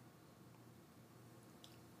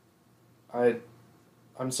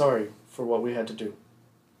 I'm sorry for what we had to do.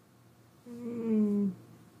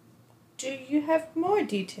 Do you have more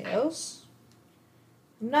details?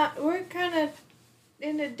 We're kind of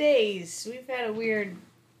in a daze. We've had a weird,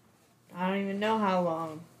 I don't even know how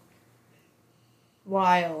long.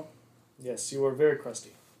 While. Yes, you were very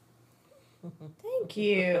crusty. Thank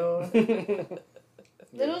you.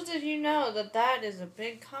 Little did you know that is a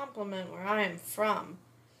big compliment where I am from.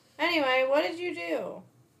 Anyway, what did you do?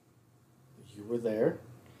 You were there.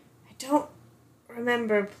 I don't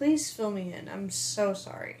remember. Please fill me in. I'm so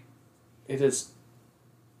sorry. It has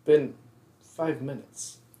been 5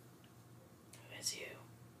 minutes. Who is you?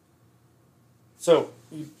 So,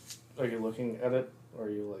 are you looking at it, or are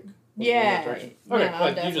you like? looking in that direction? No, Okay, I'll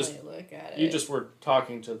but definitely you just look at it. you just were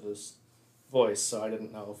talking to this voice, so I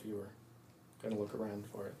didn't know if you were gonna look around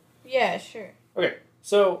for it. Yeah, sure. Okay,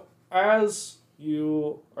 so as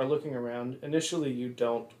you are looking around, initially you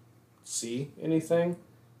don't see anything,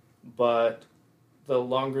 but the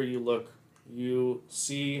longer you look, you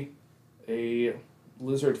see a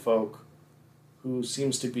lizard folk who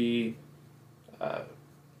seems to be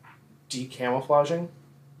decamouflaging,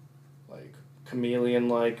 like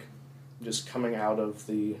chameleon-like, just coming out of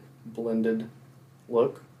the blended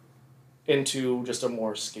look into just a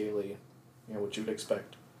more scaly, what you'd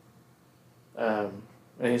expect. And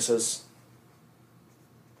he says,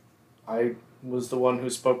 I was the one who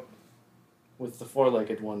spoke with the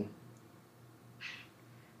four-legged one.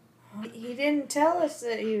 He didn't tell us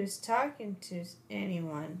that he was talking to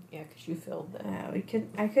anyone. Yeah, because you filled that.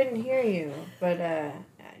 I couldn't hear you, but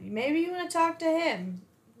maybe you want to talk to him.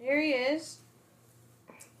 Here he is.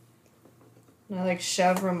 And I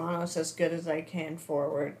shove Romanos as good as I can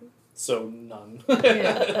forward. So none.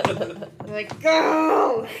 Yeah. Go! I look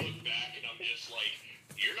back and I'm just like,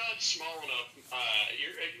 you're not small enough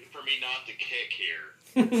for me not to kick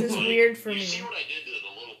here. This is weird for you me. see what I did to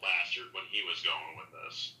the little bastard when he was going with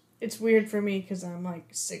this? It's weird for me because I'm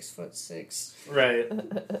 6'6". Right.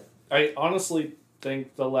 I honestly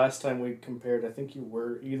think the last time we compared, I think you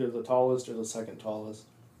were either the tallest or the second tallest.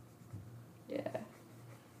 Yeah.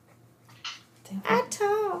 Damn. I'm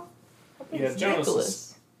tall. Yeah, Jonas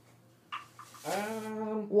Nicholas.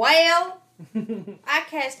 Well, I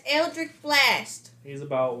cast Eldritch Blast. He's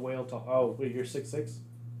about whale tall. Oh, wait, you're 6'6"?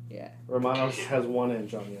 Yeah. Romanos has 1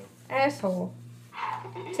 inch on you. Asshole.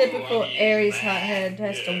 Ooh, Typical I use Aries that. hothead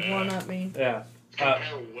has to Yeah. one up me. Yeah.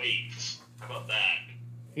 Compare weights. How about that?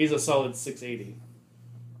 He's a solid 6'80".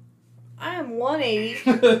 I am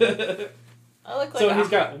 180. I look like So a, he's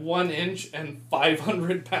got 1 inch and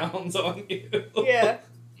 500 pounds on you. Yeah.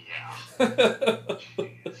 Yeah.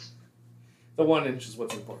 The 1 inch is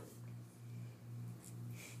what's important.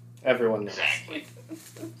 Everyone knows. Exactly.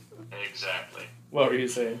 Exactly. What were you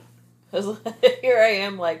saying? here I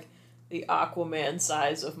am, like the Aquaman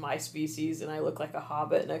size of my species, and I look like a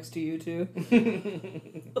hobbit next to you two.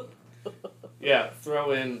 Yeah,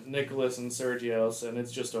 throw in Nicholas and Sergios, and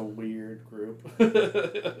it's just a weird group.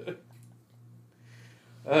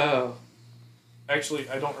 Actually,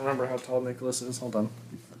 I don't remember how tall Nicholas is. Hold on.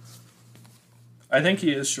 I think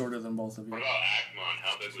he is shorter than both of you. What about Akmon?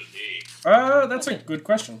 How big was he? That's a good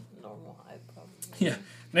question. Normal height, probably. Yeah,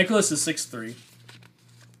 Nicholas is 6'3".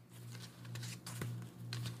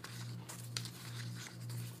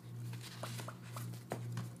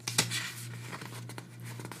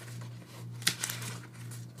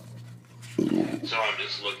 So I'm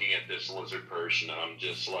just looking at this lizard person, and I'm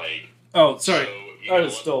just like, Oh, sorry. So, you I know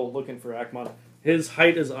was what? still looking for Akmon. His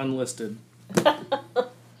height is unlisted.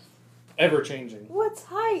 Ever changing. What's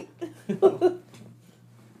height?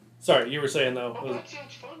 Sorry, you were saying though. oh, that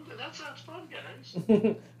sounds fun. That sounds fun, guys.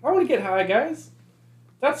 I want to get high, guys.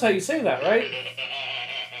 That's how you say that, right?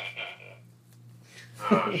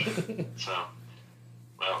 So,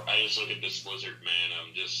 well, I just look at this lizard man.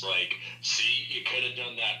 I'm just like, see, you could have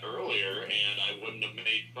done that earlier, and I wouldn't have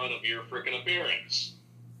made fun of your freaking appearance.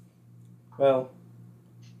 Well,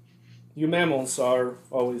 you mammals are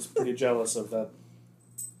always pretty jealous of that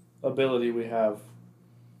ability we have.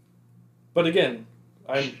 But again,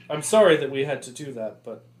 I'm sorry that we had to do that,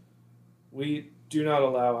 but we do not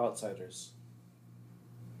allow outsiders.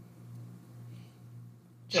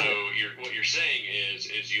 So what you're saying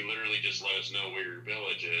is you literally just let us know where your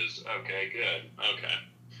village is. Okay, good. Okay,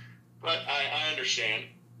 but I understand.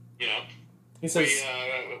 You know, He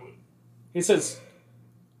says,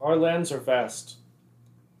 our lands are vast,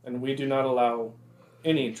 and we do not allow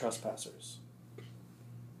any trespassers.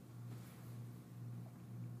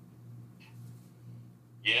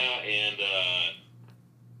 yeah, and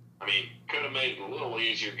I mean, could have made it a little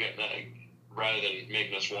easier getting that rather than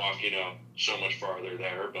making us walk, so much farther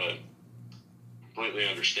there. But completely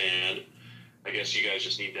understand. I guess you guys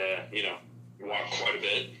just need to, walk quite a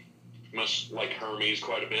bit. Must like Hermes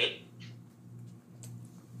quite a bit.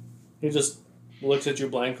 He just looks at you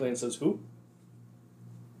blankly and says, who?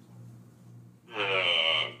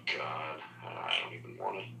 Oh God, I don't even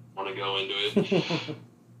want to go into it.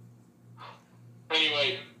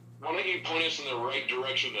 Anyway, why don't you point point us in the right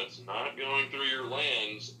direction that's not going through your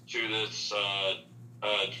lands to this,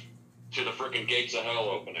 to the frickin' gates of hell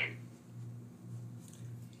opening.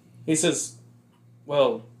 He says,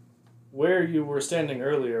 well, where you were standing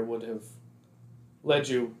earlier would have led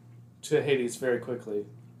you to Hades very quickly.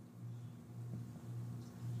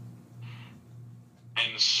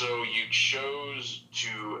 And so you chose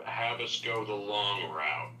to have us go the long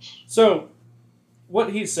route. So,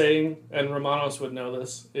 what he's saying, and Romanos would know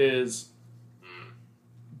this, is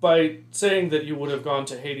by saying that you would have gone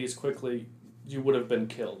to Hades quickly, you would have been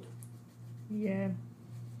killed. Yeah.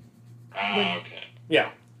 Okay. Yeah.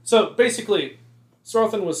 So, basically,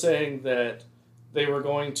 Sorthan was saying that they were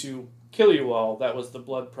going to kill you all, that was the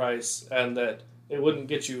blood price, and that it wouldn't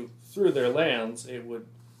get you through their lands, it would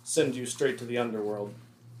send you straight to the underworld.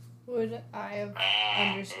 Would I have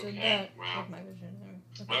understood that with my vision?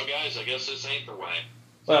 Okay. Well, guys, I guess this ain't the way.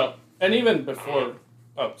 Well, and even before...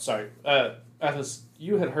 Oh, sorry. Athos,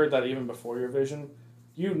 you had heard that even before your vision.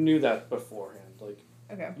 You knew that beforehand. Like,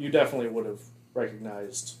 Okay. you definitely would have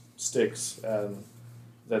recognized Styx and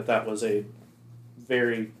that was a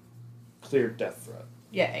very clear death threat.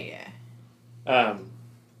 Yeah.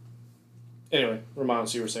 Anyway,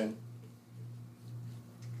 Romanos, you were saying?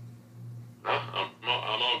 No,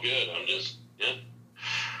 I'm all good. I'm just, yeah.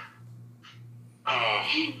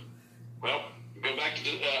 Well, go back to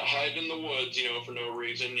hide in the woods, for no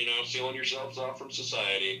reason, sealing yourselves off from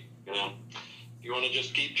society, You want to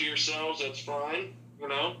just keep to yourselves, that's fine, You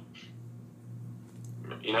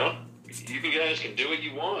guys can do what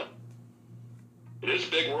you want. It is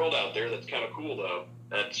a big world out there that's kind of cool, though.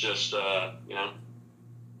 That's just,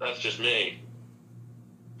 that's just me.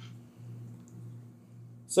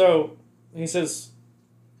 So, he says,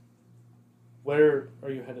 where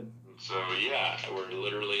are you headed? So, yeah, we're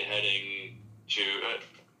literally heading to,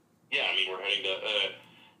 we're heading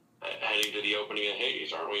to the opening of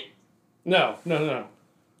Hades, aren't we? No.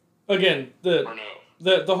 Again, Or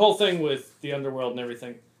no? the whole thing with the underworld and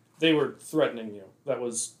everything, they were threatening you. That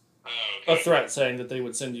was Okay. a threat saying that they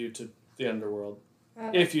would send you to the underworld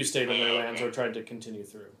if you stayed in their lands or tried to continue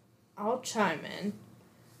through. I'll chime in.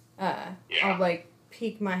 Yeah. I'll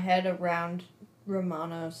peek my head around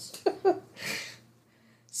Romanos.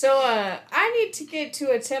 So, I need to get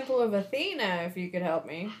to a temple of Athena if you could help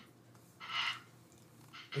me.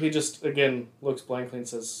 He just, again, looks blankly and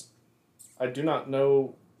says, I do not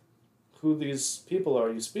know who these people are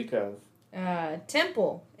you speak of.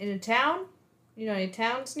 Temple in a town? You know any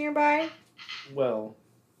towns nearby? Well,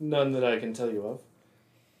 none that I can tell you of.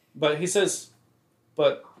 But he says,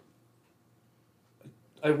 but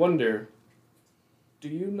I wonder, do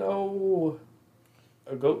you know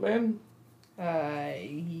a goat man?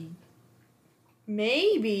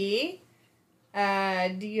 Maybe.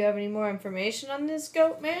 Do you have any more information on this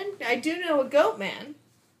goat man? I do know a goat man.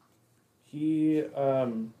 He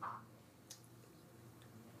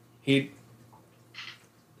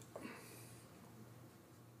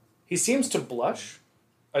seems to blush.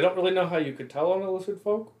 I don't really know how you could tell on a lizard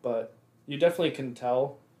folk, but you definitely can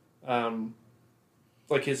tell.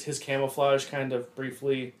 Like his camouflage kind of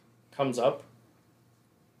briefly comes up.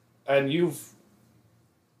 And you've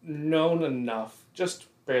known enough, just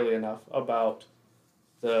barely enough, about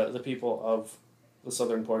the people of the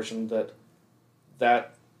southern portion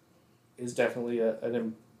that is definitely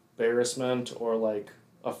an embarrassment or like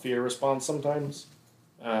a fear response sometimes.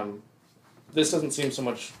 This doesn't seem so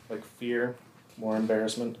much like fear, more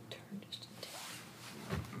embarrassment.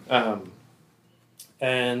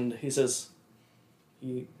 And he says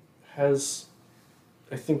he has,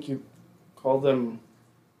 I think you call them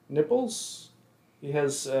nipples? He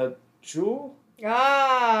has a jewel?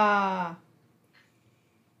 Ah!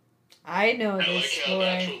 I know I this like how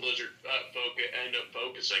that's boy. what lizard folk end up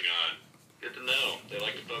focusing on. Good to know. They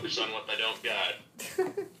like to focus on what they don't got.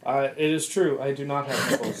 It is true. I do not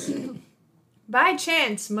have nipples. By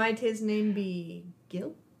chance, might his name be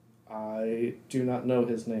Gil? I do not know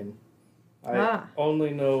his name. I Ah.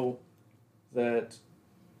 only know that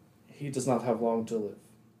he does not have long to live.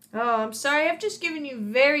 Oh, I'm sorry. I've just given you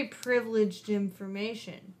very privileged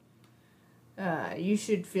information. You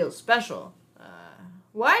should feel special.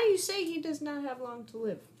 Why do you say he does not have long to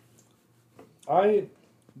live? I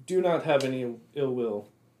do not have any ill will,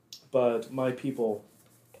 but my people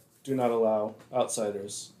do not allow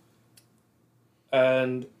outsiders.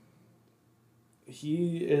 And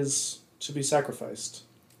he is to be sacrificed.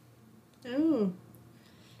 Ooh.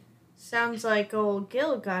 Sounds like old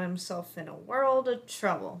Gil got himself in a world of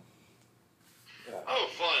trouble. Oh,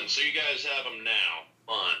 fun. So you guys have them now.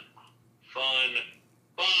 Fun.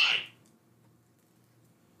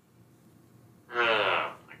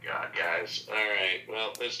 Oh, my God, guys. guys. All right.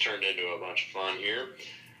 Well, this turned into a bunch of fun here.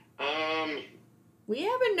 We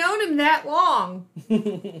haven't known him that long.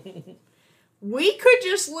 We could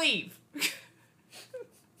just leave. We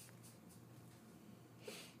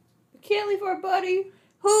can't leave our buddy.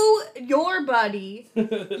 Who? Your buddy.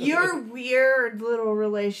 Your weird little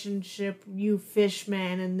relationship, you fish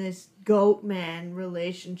man and this goat man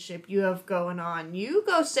relationship you have going on. You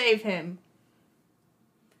go save him.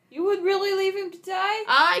 You would really leave him to die?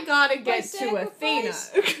 I gotta By get to Athena.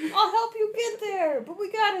 sacrifice? I'll help you get there, but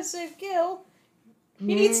we gotta save Gil.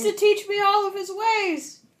 He needs to teach me all of his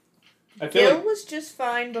ways. I feel Gil like, was just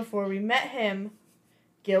fine before we met him.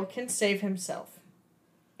 Gil can save himself.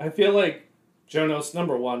 I feel like Jonas,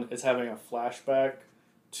 number one, is having a flashback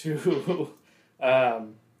to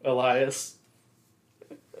Elias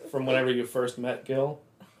from whenever you first met Gil.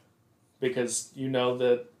 Because you know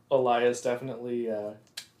that Elias definitely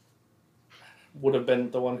would have been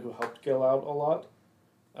the one who helped Gil out a lot.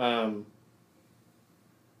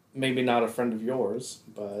 Maybe not a friend of yours,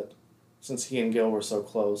 but since he and Gil were so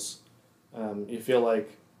close, you feel like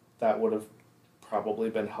that would have probably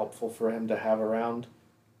been helpful for him to have around.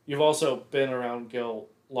 You've also been around Gil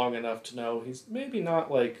long enough to know he's maybe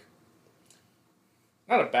not a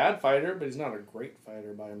bad fighter, but he's not a great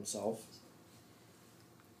fighter by himself.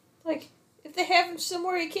 Like, if they have him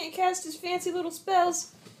somewhere he can't cast his fancy little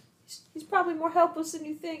spells, he's probably more helpless than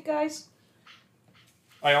you think, guys.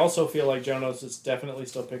 I also feel like Jonas is definitely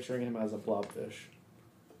still picturing him as a blobfish.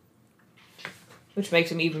 Which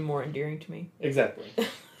makes him even more endearing to me. Exactly.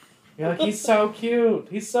 You're like, he's so cute.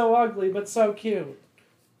 He's so ugly, but so cute.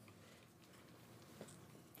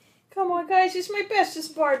 Come on, guys, he's my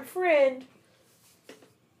bestest bard friend.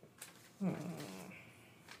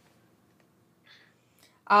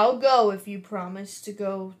 I'll go if you promise to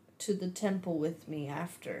go to the temple with me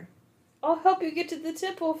after. I'll help you get to the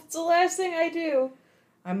temple if it's the last thing I do.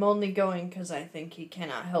 I'm only going because I think he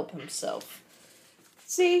cannot help himself.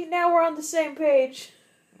 See, now we're on the same page.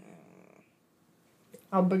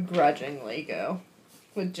 I'll begrudgingly go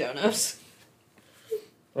with Jonas.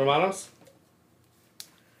 Romanos?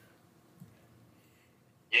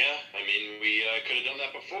 Yeah, I mean, we could have done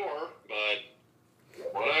that before,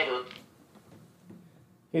 but whatever.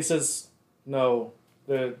 He says, no,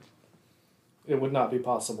 it would not be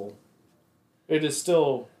possible. It is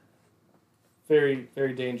still very,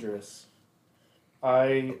 very dangerous.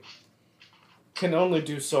 I can only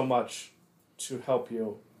do so much to help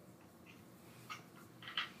you.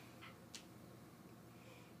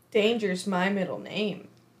 Danger's my middle name.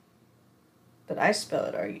 But I spell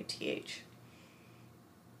it R-U-T-H.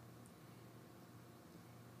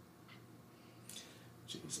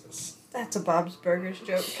 Jesus. That's a Bob's Burgers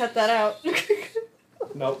joke. Cut that out.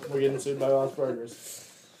 Nope, we're getting sued by Bob's Burgers.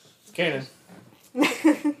 It's canon.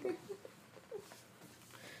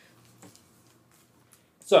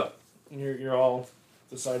 So, you're all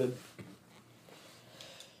decided.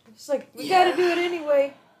 It's like, we gotta do it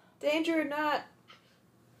anyway. Danger or not.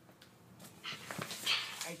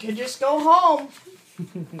 I could just go home.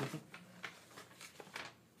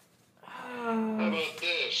 How about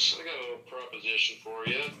this? I got a little proposition for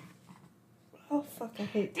you. Oh, fuck, I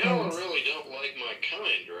hate Y'all puns. really don't like my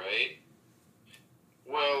kind, right?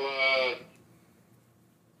 Well,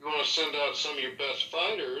 you want to send out some of your best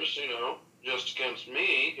fighters, just against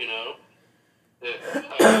me, If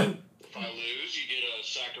I lose, you get to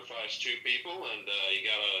sacrifice 2 people, and you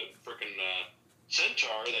got a frickin'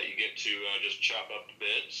 centaur that you get to just chop up to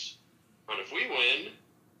bits. But if we win,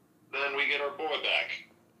 then we get our boy back.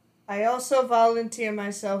 I also volunteer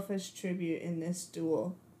myself as tribute in this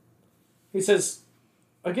duel. He says,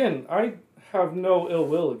 again, I have no ill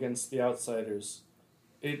will against the outsiders.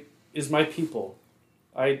 It is my people.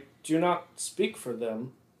 I do not speak for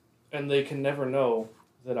them, and they can never know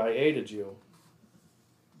that I aided you.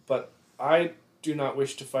 But I do not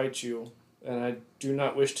wish to fight you, and I do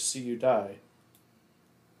not wish to see you die.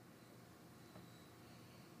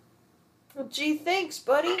 Well, gee, thanks,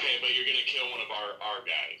 buddy. Okay, but you're going to kill one of our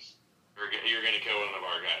guys. You're going to kill one of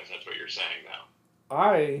our guys. That's what you're saying now.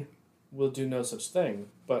 I will do no such thing,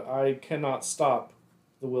 but I cannot stop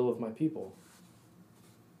the will of my people.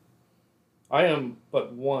 I am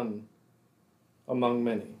but one among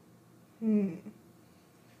many.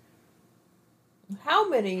 How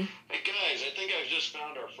many? Hey, guys, I think I've just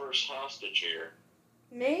found our first hostage here.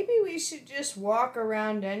 Maybe we should just walk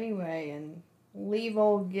around anyway and leave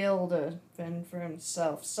old Gil to fend for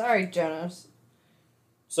himself. Sorry, Jonas.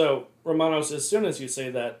 So, Romanos, as soon as you say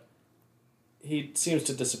that, he seems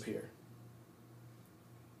to disappear.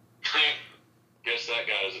 Guess that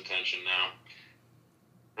got his attention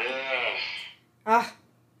now.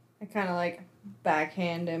 I kind of like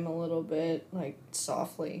backhand him a little bit, like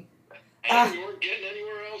softly. And we weren't getting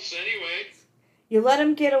anywhere else anyway. You let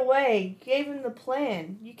him get away. You gave him the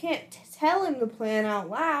plan. You can't tell him the plan out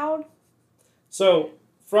loud. So,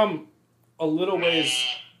 from a little ways...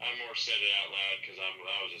 I more said it out loud because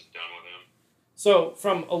I was just done with him. So,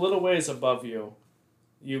 from a little ways above you,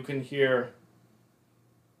 you can hear,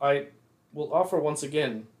 I will offer once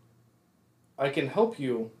again, I can help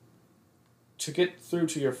you to get through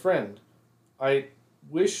to your friend. I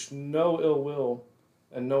wish no ill will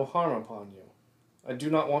and no harm upon you. I do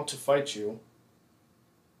not want to fight you.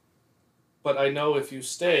 But I know if you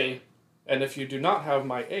stay, and if you do not have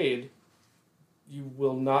my aid, you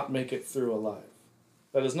will not make it through alive.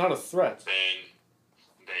 That is not a threat.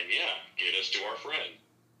 Then yeah, get us to our friend.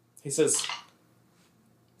 He says,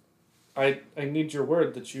 I need your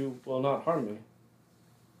word that you will not harm me.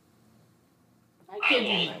 I give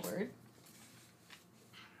you my word.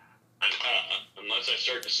 Unless I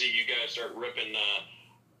start to see you guys start ripping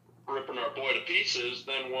our boy to pieces,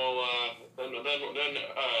 then we'll then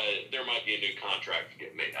there might be a new contract to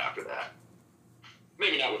get made after that.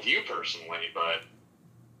 Maybe not with you personally, but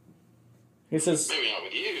He says, maybe not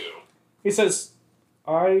with you. He says,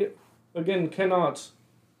 I again cannot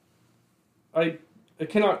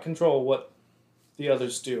control what the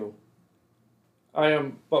others do. I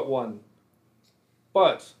am but one.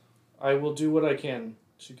 But I will do what I can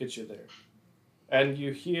to get you there. And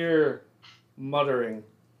you hear muttering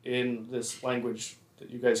in this language that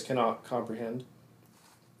you guys cannot comprehend.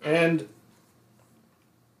 And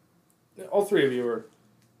all three of you are,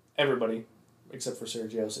 everybody, except for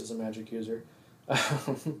Sergios, is a magic user.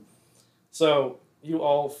 So you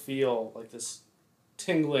all feel like this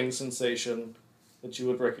tingling sensation that you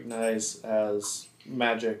would recognize as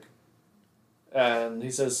magic. And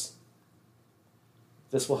he says,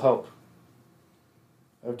 this will help.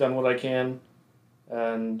 I've done what I can,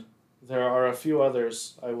 and there are a few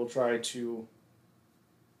others I will try to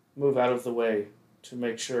move out of the way to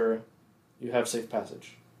make sure you have safe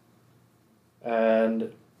passage.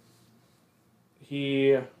 And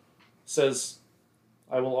he says,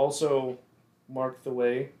 I will also mark the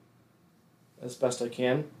way as best I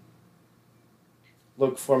can.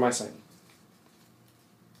 Look for my sign.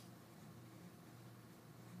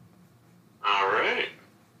 All right.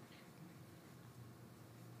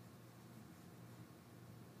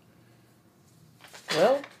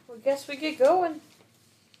 Well, I guess we get going.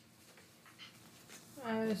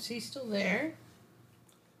 Is he still there?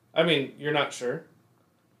 I mean, you're not sure.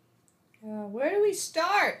 Where do we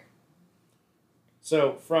start?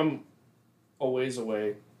 So, from a ways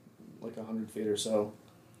away, like 100 feet or so,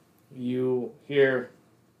 you hear,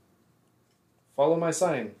 follow my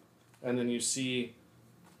sign, and then you see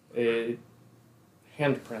a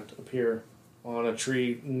handprint appear on a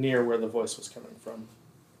tree near where the voice was coming from.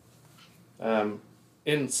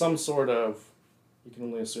 In some sort of, you can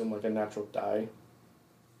only assume like a natural dye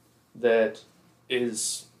that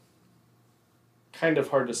is kind of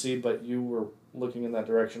hard to see, but you were looking in that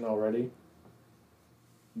direction already.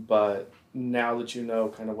 But now that you know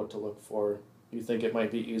kind of what to look for, you think it might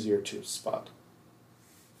be easier to spot.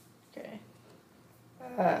 Okay.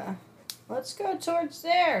 Let's go towards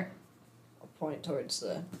there. I'll point towards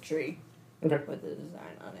the tree. Okay. With the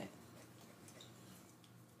design on it.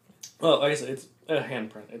 Well, like I said, it's a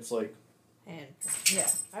handprint. It's like... And yeah,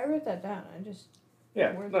 I wrote that down. I just...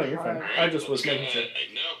 Yeah, Where's no, the you're fine. card? I just was making sure.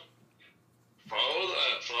 No.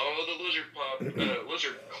 Follow the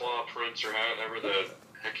lizard claw prints, or however the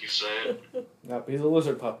heck you say it. Nope, he's a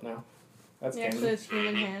lizard pup now. That's Yeah, so canon. it's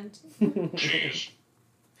human hands. Jeez.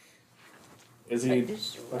 Is I he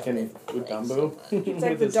just fucking rub it like Udambu? so much. It's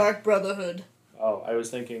like With the his- Dark Brotherhood. Oh, I was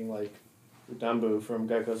thinking like Udambu from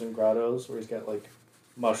Geckos and Grottos, where he's got like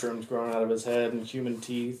mushrooms growing out of his head and human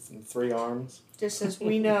teeth and 3 arms. Just as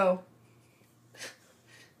we know.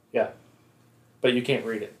 Yeah. But you can't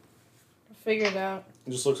read it. Figure it out.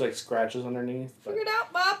 It just looks like scratches underneath. But... Figure it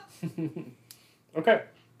out, Bob. Okay.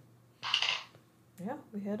 Yeah,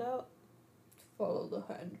 we head out. Follow the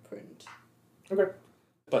handprint. Okay.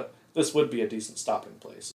 But this would be a decent stopping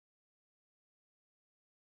place.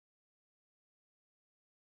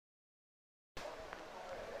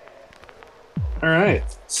 All right.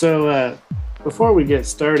 So before we get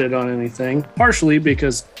started on anything, partially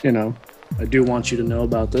because, I do want you to know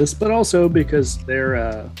about this, but also because they're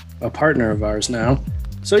a partner of ours now.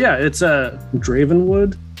 So yeah, it's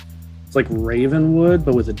Dravenwood. It's like Ravenwood,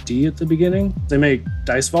 but with a D at the beginning. They make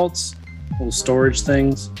dice vaults, little storage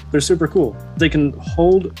things. They're super cool. They can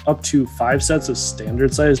hold up to 5 sets of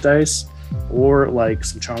standard sized dice, or like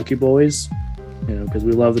some chonky boys, because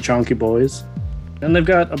we love the chonky boys. And they've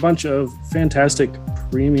got a bunch of fantastic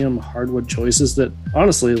premium hardwood choices that,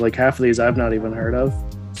 honestly, like half of these I've not even heard of.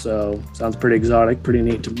 So, sounds pretty exotic, pretty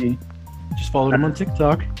neat to me. Just followed them on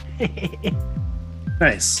TikTok.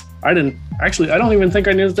 Nice. I don't even think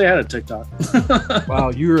I knew that they had a TikTok.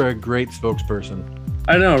 Wow, you're a great spokesperson.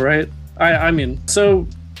 I know, right? I mean, so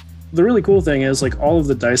the really cool thing is, like, all of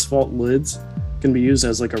the Dice Vault lids can be used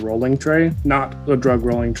as like a rolling tray, not a drug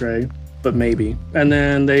rolling tray, but maybe. And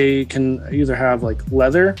then they can either have like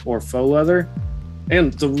leather or faux leather.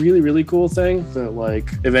 And the really, really cool thing that, like,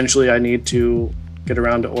 eventually I need to get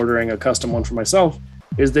around to ordering a custom one for myself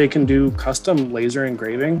is they can do custom laser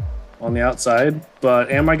engraving on the outside.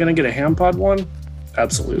 But am I going to get a hand pod one?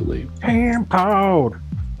 Absolutely. Hand pod.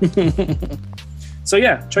 So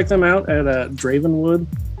yeah, check them out at Dravenwood.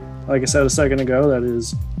 Like I said a second ago, that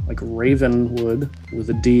is like Ravenwood with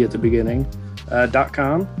a D at the beginning,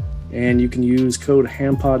 .com. And you can use code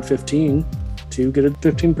HAMPOD15 to get a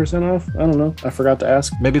 15% off. I don't know. I forgot to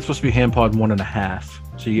ask. Maybe it's supposed to be HandPod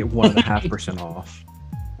 1.5, so you get 1.5% off.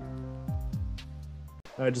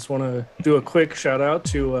 I just want to do a quick shout out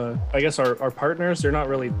to, I guess, our partners. They're not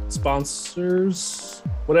really sponsors,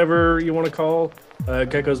 whatever you want to call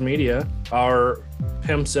Gecko's Media, our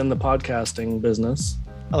pimps in the podcasting business.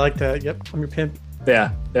 I like that. Yep, I'm your pimp.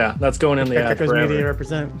 Yeah, that's going in the ad Gecko's forever. Media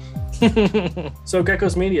represent. So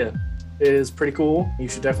Gecko's Media is pretty cool. You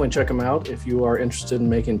should definitely check them out if you are interested in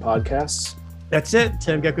making podcasts. That's it.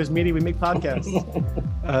 Tim Gecko's Media. We make podcasts.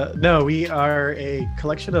 No, we are a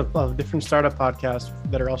collection of different startup podcasts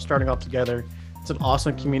that are all starting off together. It's an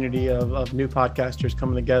awesome community of new podcasters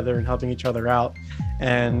coming together and helping each other out.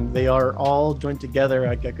 And they are all joined together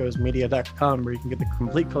at geckosmedia.com, where you can get the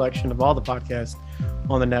complete collection of all the podcasts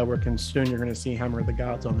on the network. And soon you're going to see Hammer of the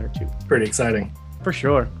Gods on there too. Pretty exciting. For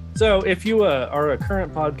sure. So if you are a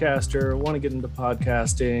current podcaster, want to get into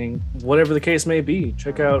podcasting, whatever the case may be,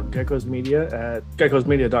 check out Gecko's Media at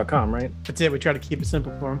geckosmedia.com, right? That's it. We try to keep it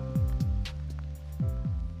simple for them.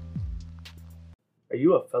 Are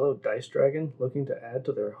you a fellow dice dragon looking to add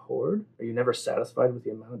to their hoard? Are you never satisfied with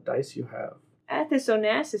the amount of dice you have? Athos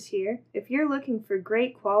Onassis here. If you're looking for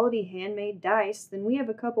great quality handmade dice, then we have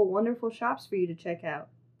a couple wonderful shops for you to check out.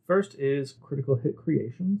 First is Critical Hit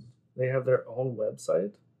Creations. They have their own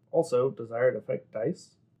website. Also, Desired Effect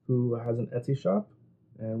Dice, who has an Etsy shop,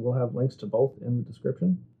 and we'll have links to both in the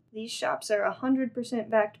description. These shops are 100%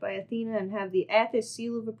 backed by Athena and have the Athos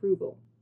seal of approval.